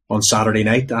on Saturday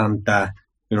night, and the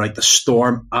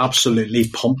Storm absolutely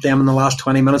pumped them in the last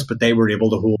 20 minutes, but they were able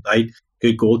to hold out.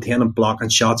 Good goaltending, blocking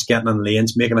shots, getting in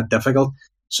lanes, making it difficult.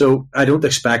 So I don't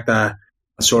expect a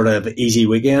sort of easy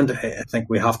weekend. I think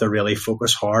we have to really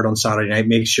focus hard on Saturday night,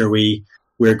 make sure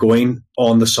we're going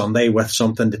on the Sunday with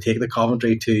something to take the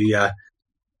Coventry to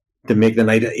make the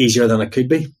night easier than it could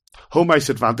be. Home ice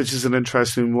advantage is an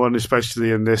interesting one,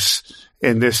 especially in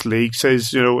this league.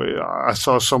 Says, I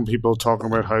saw some people talking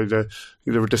about how they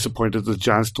were disappointed the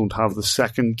Giants don't have the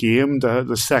second game,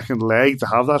 the second leg, to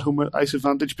have that home ice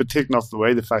advantage, but taking off the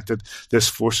way the fact that this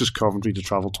forces Coventry to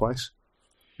travel twice.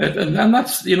 And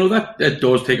that's, that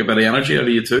does take a bit of energy out of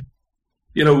you too.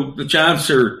 The Giants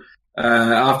are,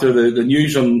 after the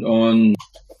news on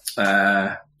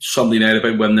Sunday night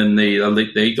about winning the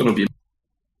League, I don't know if you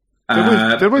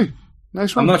Did we?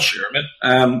 Nice one. I'm not sure, mate.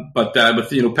 But with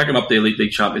picking up the Elite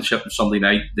League Championship on Sunday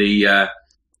night,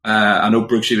 I know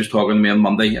Brooksy was talking to me on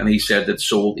Monday, and he said that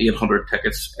sold 800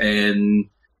 tickets in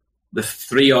the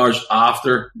 3 hours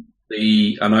after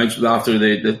the announcement, after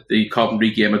the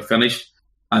Coventry game had finished,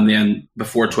 and then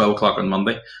before 12 o'clock on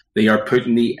Monday. They are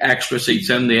putting the extra seats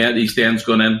in. The stands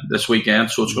going in this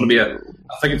weekend, so it's going to be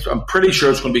I'm pretty sure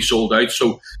it's going to be sold out.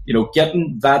 So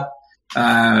getting that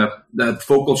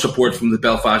vocal support from the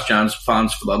Belfast Giants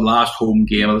fans for the last home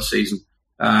game of the season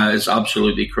is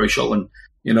absolutely crucial. And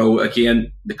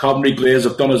again, the Coventry Blaze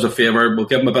have done us a favour. We'll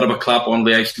give them a bit of a clap on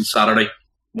the ice on Saturday.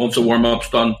 Once the warm up's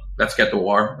done, let's get to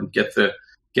war and get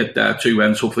 2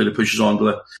 wins. Hopefully, to push us on to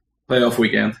the playoff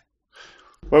weekend.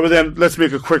 Well, then, let's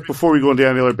make a quick, before we go into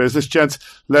any other business, gents,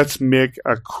 let's make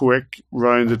a quick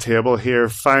round the table here.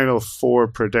 Final 4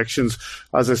 predictions.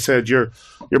 As I said, your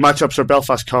matchups are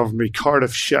Belfast, Coventry,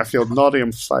 Cardiff, Sheffield,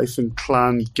 Nottingham, Fife, and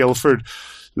Clan, Guildford.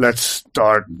 Let's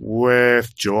start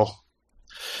with Joel.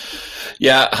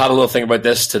 Yeah, I had a little thing about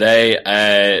this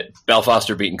today. Belfast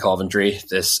are beating Coventry.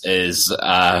 This is,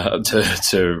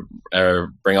 to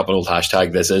bring up an old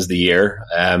hashtag, this is the year.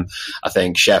 I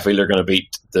think Sheffield are going to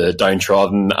beat the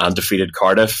downtrodden and defeated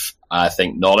Cardiff. I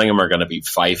think Nottingham are going to beat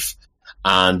Fife.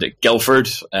 And Guildford,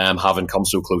 having come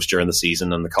so close during the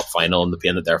season and the cup final and the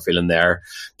pain that they're feeling there,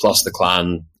 plus the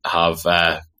Clan have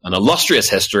an illustrious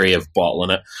history of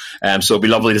bottling it. So it'd be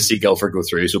lovely to see Guildford go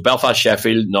through. So Belfast,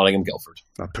 Sheffield, Nottingham, Guildford.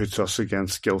 That puts us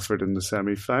against Guildford in the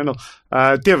semi-final.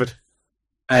 David?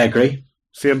 I agree.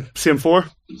 Same four?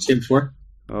 Same four.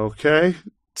 Okay.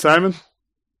 Simon?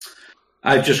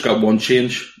 I've just got one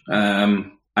change.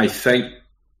 I think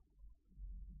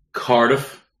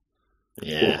Cardiff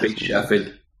will beat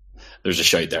Sheffield. There's a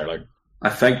shout there. I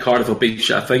think Cardiff will beat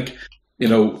Sheffield. I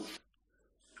think,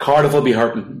 Cardiff will be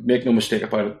hurting, make no mistake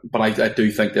about it, but I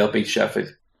do think they'll beat Sheffield.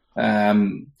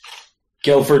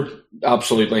 Guildford,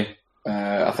 absolutely.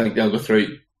 I think they'll go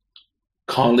through.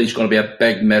 Connolly's going to be a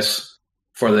big miss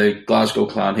for the Glasgow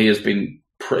Clan. He's been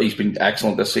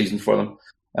excellent this season for them.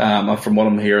 And from what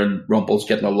I'm hearing, Rumpel's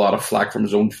getting a lot of flack from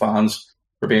his own fans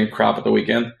for being crap at the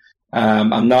weekend.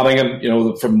 And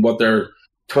Nottingham, from what their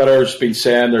Twitter's been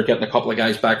saying, they're getting a couple of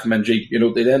guys back from injury. At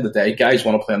the end of the day, guys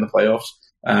want to play in the playoffs.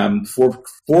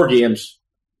 Four games,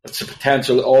 it's a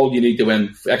potential. All you need to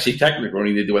win, actually technically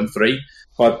only need to win 3,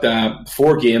 but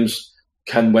 4 games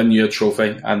can win you a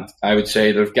trophy. And I would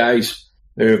say there are guys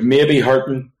who are maybe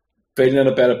hurting, feeling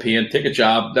a bit of pain, take a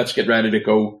job, let's get ready to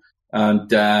go.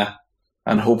 And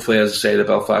hopefully, as I say, the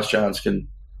Belfast Giants can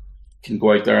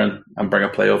go out there and bring a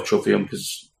playoff trophy home,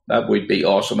 because that would be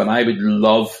awesome. And I would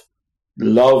love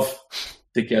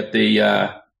to get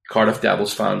the Cardiff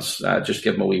Devils fans just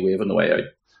give them a wee wave on the way out.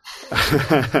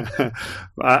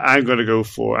 I'm going to go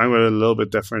a little bit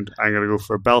different. I'm going to go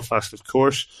for Belfast, of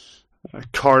course,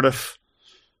 Cardiff,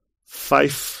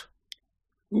 Fife,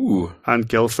 and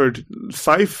Guildford.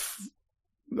 Fife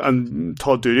and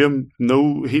Todd Doodium,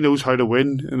 he knows how to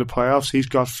win in the playoffs. He's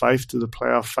got Fife to the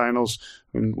playoff finals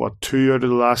in 2 out of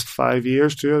the last 5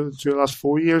 years, 2 out of the last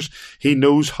 4 years. He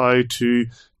knows how to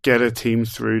get a team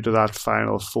through to that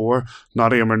final 4.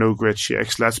 Nottingham are no great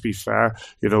shakes. Let's be fair.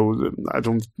 I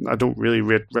don't really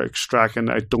rate Rick Strachan.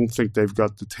 I don't think they've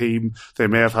got the team. They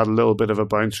may have had a little bit of a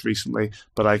bounce recently,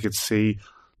 but I could see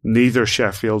neither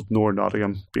Sheffield nor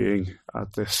Nottingham being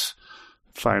at this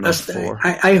final 4.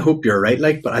 I hope you're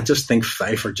right, but I just think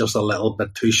Fife are just a little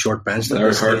bit too short benched.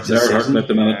 They're hurting at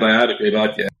the minute. I had to agree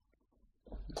with that.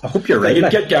 I hope you're right. You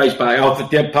get guys back off the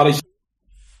dead Paddy's.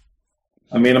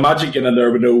 I mean, imagine getting in there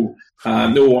with no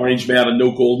orange man and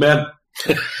no gold man.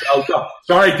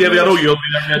 Sorry, David, I know you'll be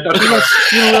there.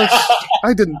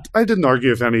 I didn't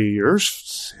argue with any of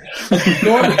yours.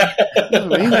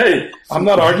 Hey, I'm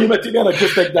not arguing with you, man. I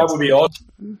just think that would be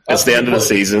awesome. It's the end of the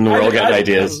season. We're all getting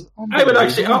ideas. I would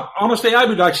actually, honestly,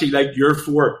 like your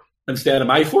 4 instead of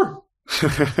my 4.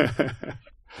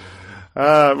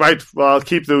 Right. Well, I'll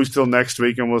keep those till next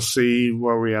week, and we'll see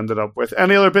where we ended up with.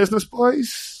 Any other business,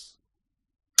 boys?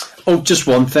 Oh, just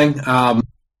one thing. I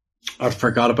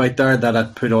forgot about there that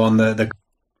I'd put on the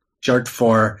shirt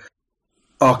for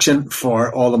auction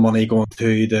for all the money going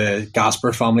to the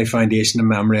Gasper Family Foundation in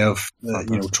memory of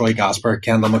Troy Gasper,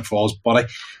 Kendall McFall's body.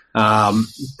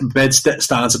 Bid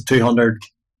stands at £200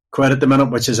 at the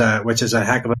minute, which is a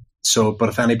heck of a. So, but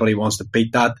if anybody wants to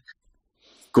beat that,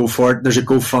 go for it. There's a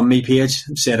GoFundMe page.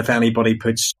 Said if anybody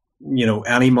puts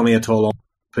any money at all on,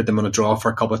 put them in a draw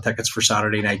for a couple of tickets for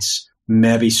Saturday night's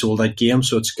maybe sold out game.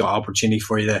 So it's got opportunity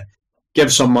for you to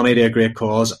give some money to a great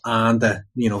cause and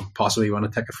possibly win a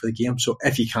ticket for the game. So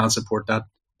if you can support that,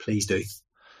 please do.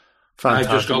 Fantastic.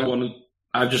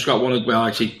 I've just got one as well,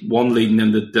 actually, one leading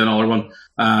into another one.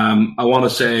 I want to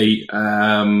say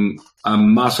a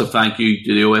massive thank you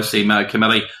to the OSC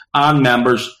committee and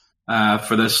members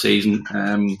for this season.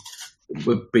 The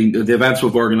events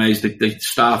we've organised, the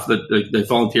staff, the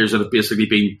volunteers that have basically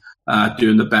been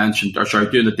doing the bench doing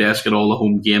the desk at all the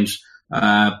home games,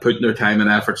 putting their time and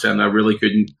efforts in. I really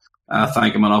couldn't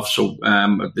thank them enough. So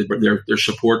their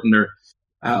support and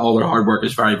all their hard work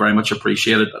is very, very much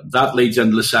appreciated. That leads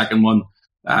into the second one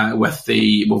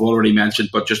we've already mentioned,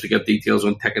 but just to get details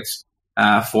on tickets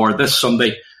for this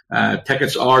Sunday.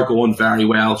 Tickets are going very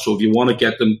well, so if you want to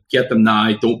get them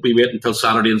now. Don't be waiting until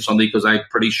Saturday and Sunday, because I'm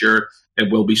pretty sure it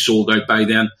will be sold out by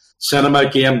then. Cinema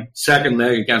game, second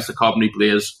leg against the Coventry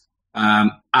Blaze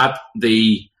at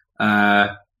the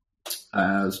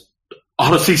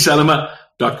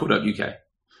odysseycinema.co.uk.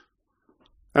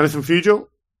 Anything for you, Joe?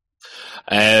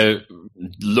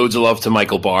 Loads of love to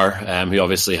Michael Barr, who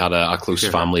obviously had a close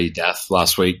family death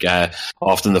last week.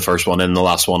 Often the first one in, the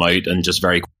last one out, and just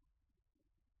very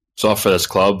soft for this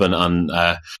club, and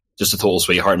just a total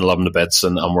sweetheart and love him to bits,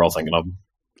 and we're all thinking of him.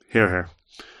 Hear, hear.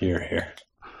 Hear, hear.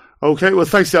 Okay, well,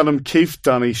 thanks to Adam Keefe,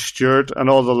 Danny Stewart, and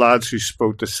all the lads who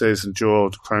spoke to St. Joel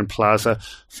at Crown Plaza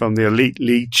from the Elite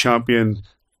League champion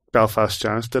Belfast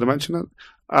Giants. Did I mention it?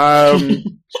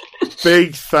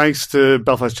 Big thanks to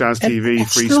Belfast Giants TV,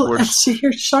 Free Sports.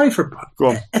 Sorry for...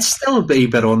 Go on. It's still a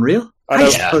bit unreal.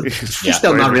 I'm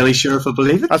still not really sure if I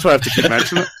believe it. That's why I have to keep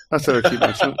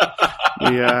mentioning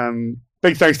it.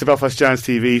 Big thanks to Belfast Giants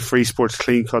TV, Free Sports,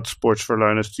 Clean Cut Sports for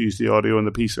allowing us to use the audio in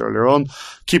the piece earlier on.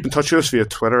 Keep in touch with us via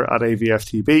Twitter at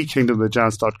AVFTB,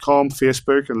 KingdomoftheGiants.com,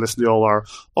 Facebook, and listen to all our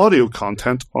audio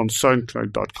content on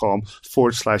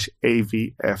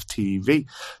SoundCloud.com/AVFTV.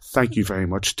 Thank you very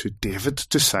much to David,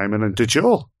 to Simon, and to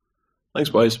Joel.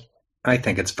 Thanks, boys. I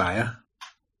think it's via.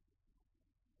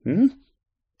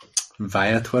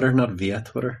 Via Twitter, not via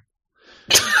Twitter.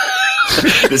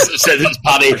 This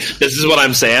is what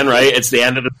I'm saying, right? It's the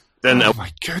end of the season. Oh my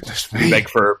goodness me! Big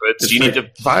for boots. You need to.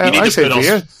 I say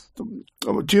via. Do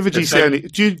you have a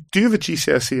GCSE? Do you have a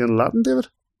GCSE in Latin, David?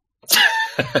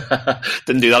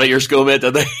 Didn't do that at your school, mate,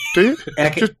 did they? Do you?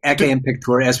 Ecce in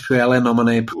pictura SQL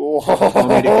nomine.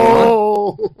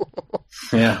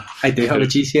 Yeah, I do have a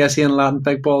GCSE in Latin,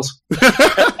 big balls.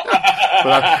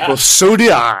 Well, so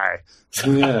do I.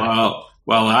 Yeah.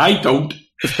 Well, I don't.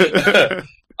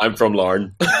 I'm from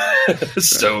Larne,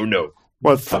 so no.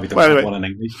 Well,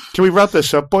 anyway, can we wrap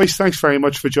this up, boys? Thanks very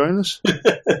much for joining us.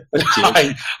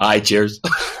 Hi, cheers.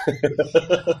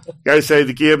 Guys, say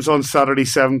the game's on Saturday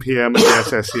 7 p.m. at the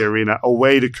SSE Arena,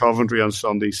 away to Coventry on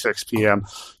Sunday 6 p.m.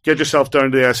 Get yourself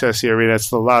down to the SSE Arena. It's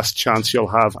the last chance you'll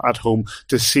have at home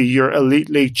to see your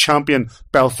Elite League champion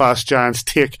Belfast Giants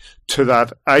take to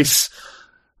that ice.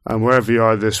 And wherever you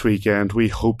are this weekend, we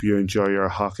hope you enjoy your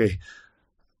hockey.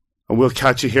 And we'll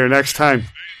catch you here next time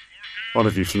on A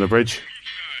View from the Bridge.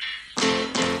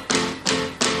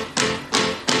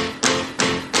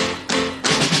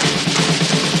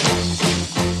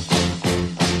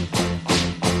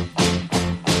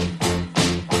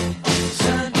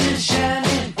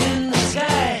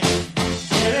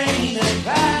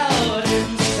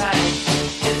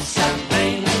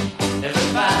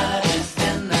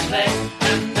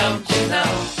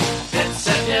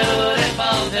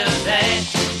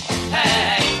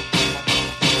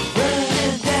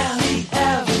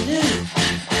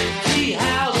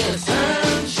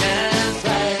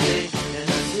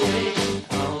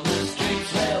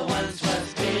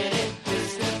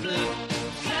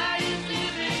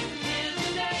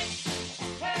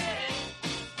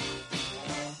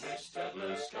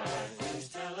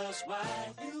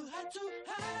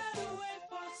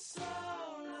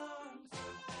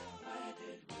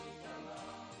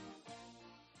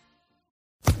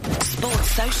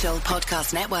 Social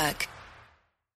Podcast Network.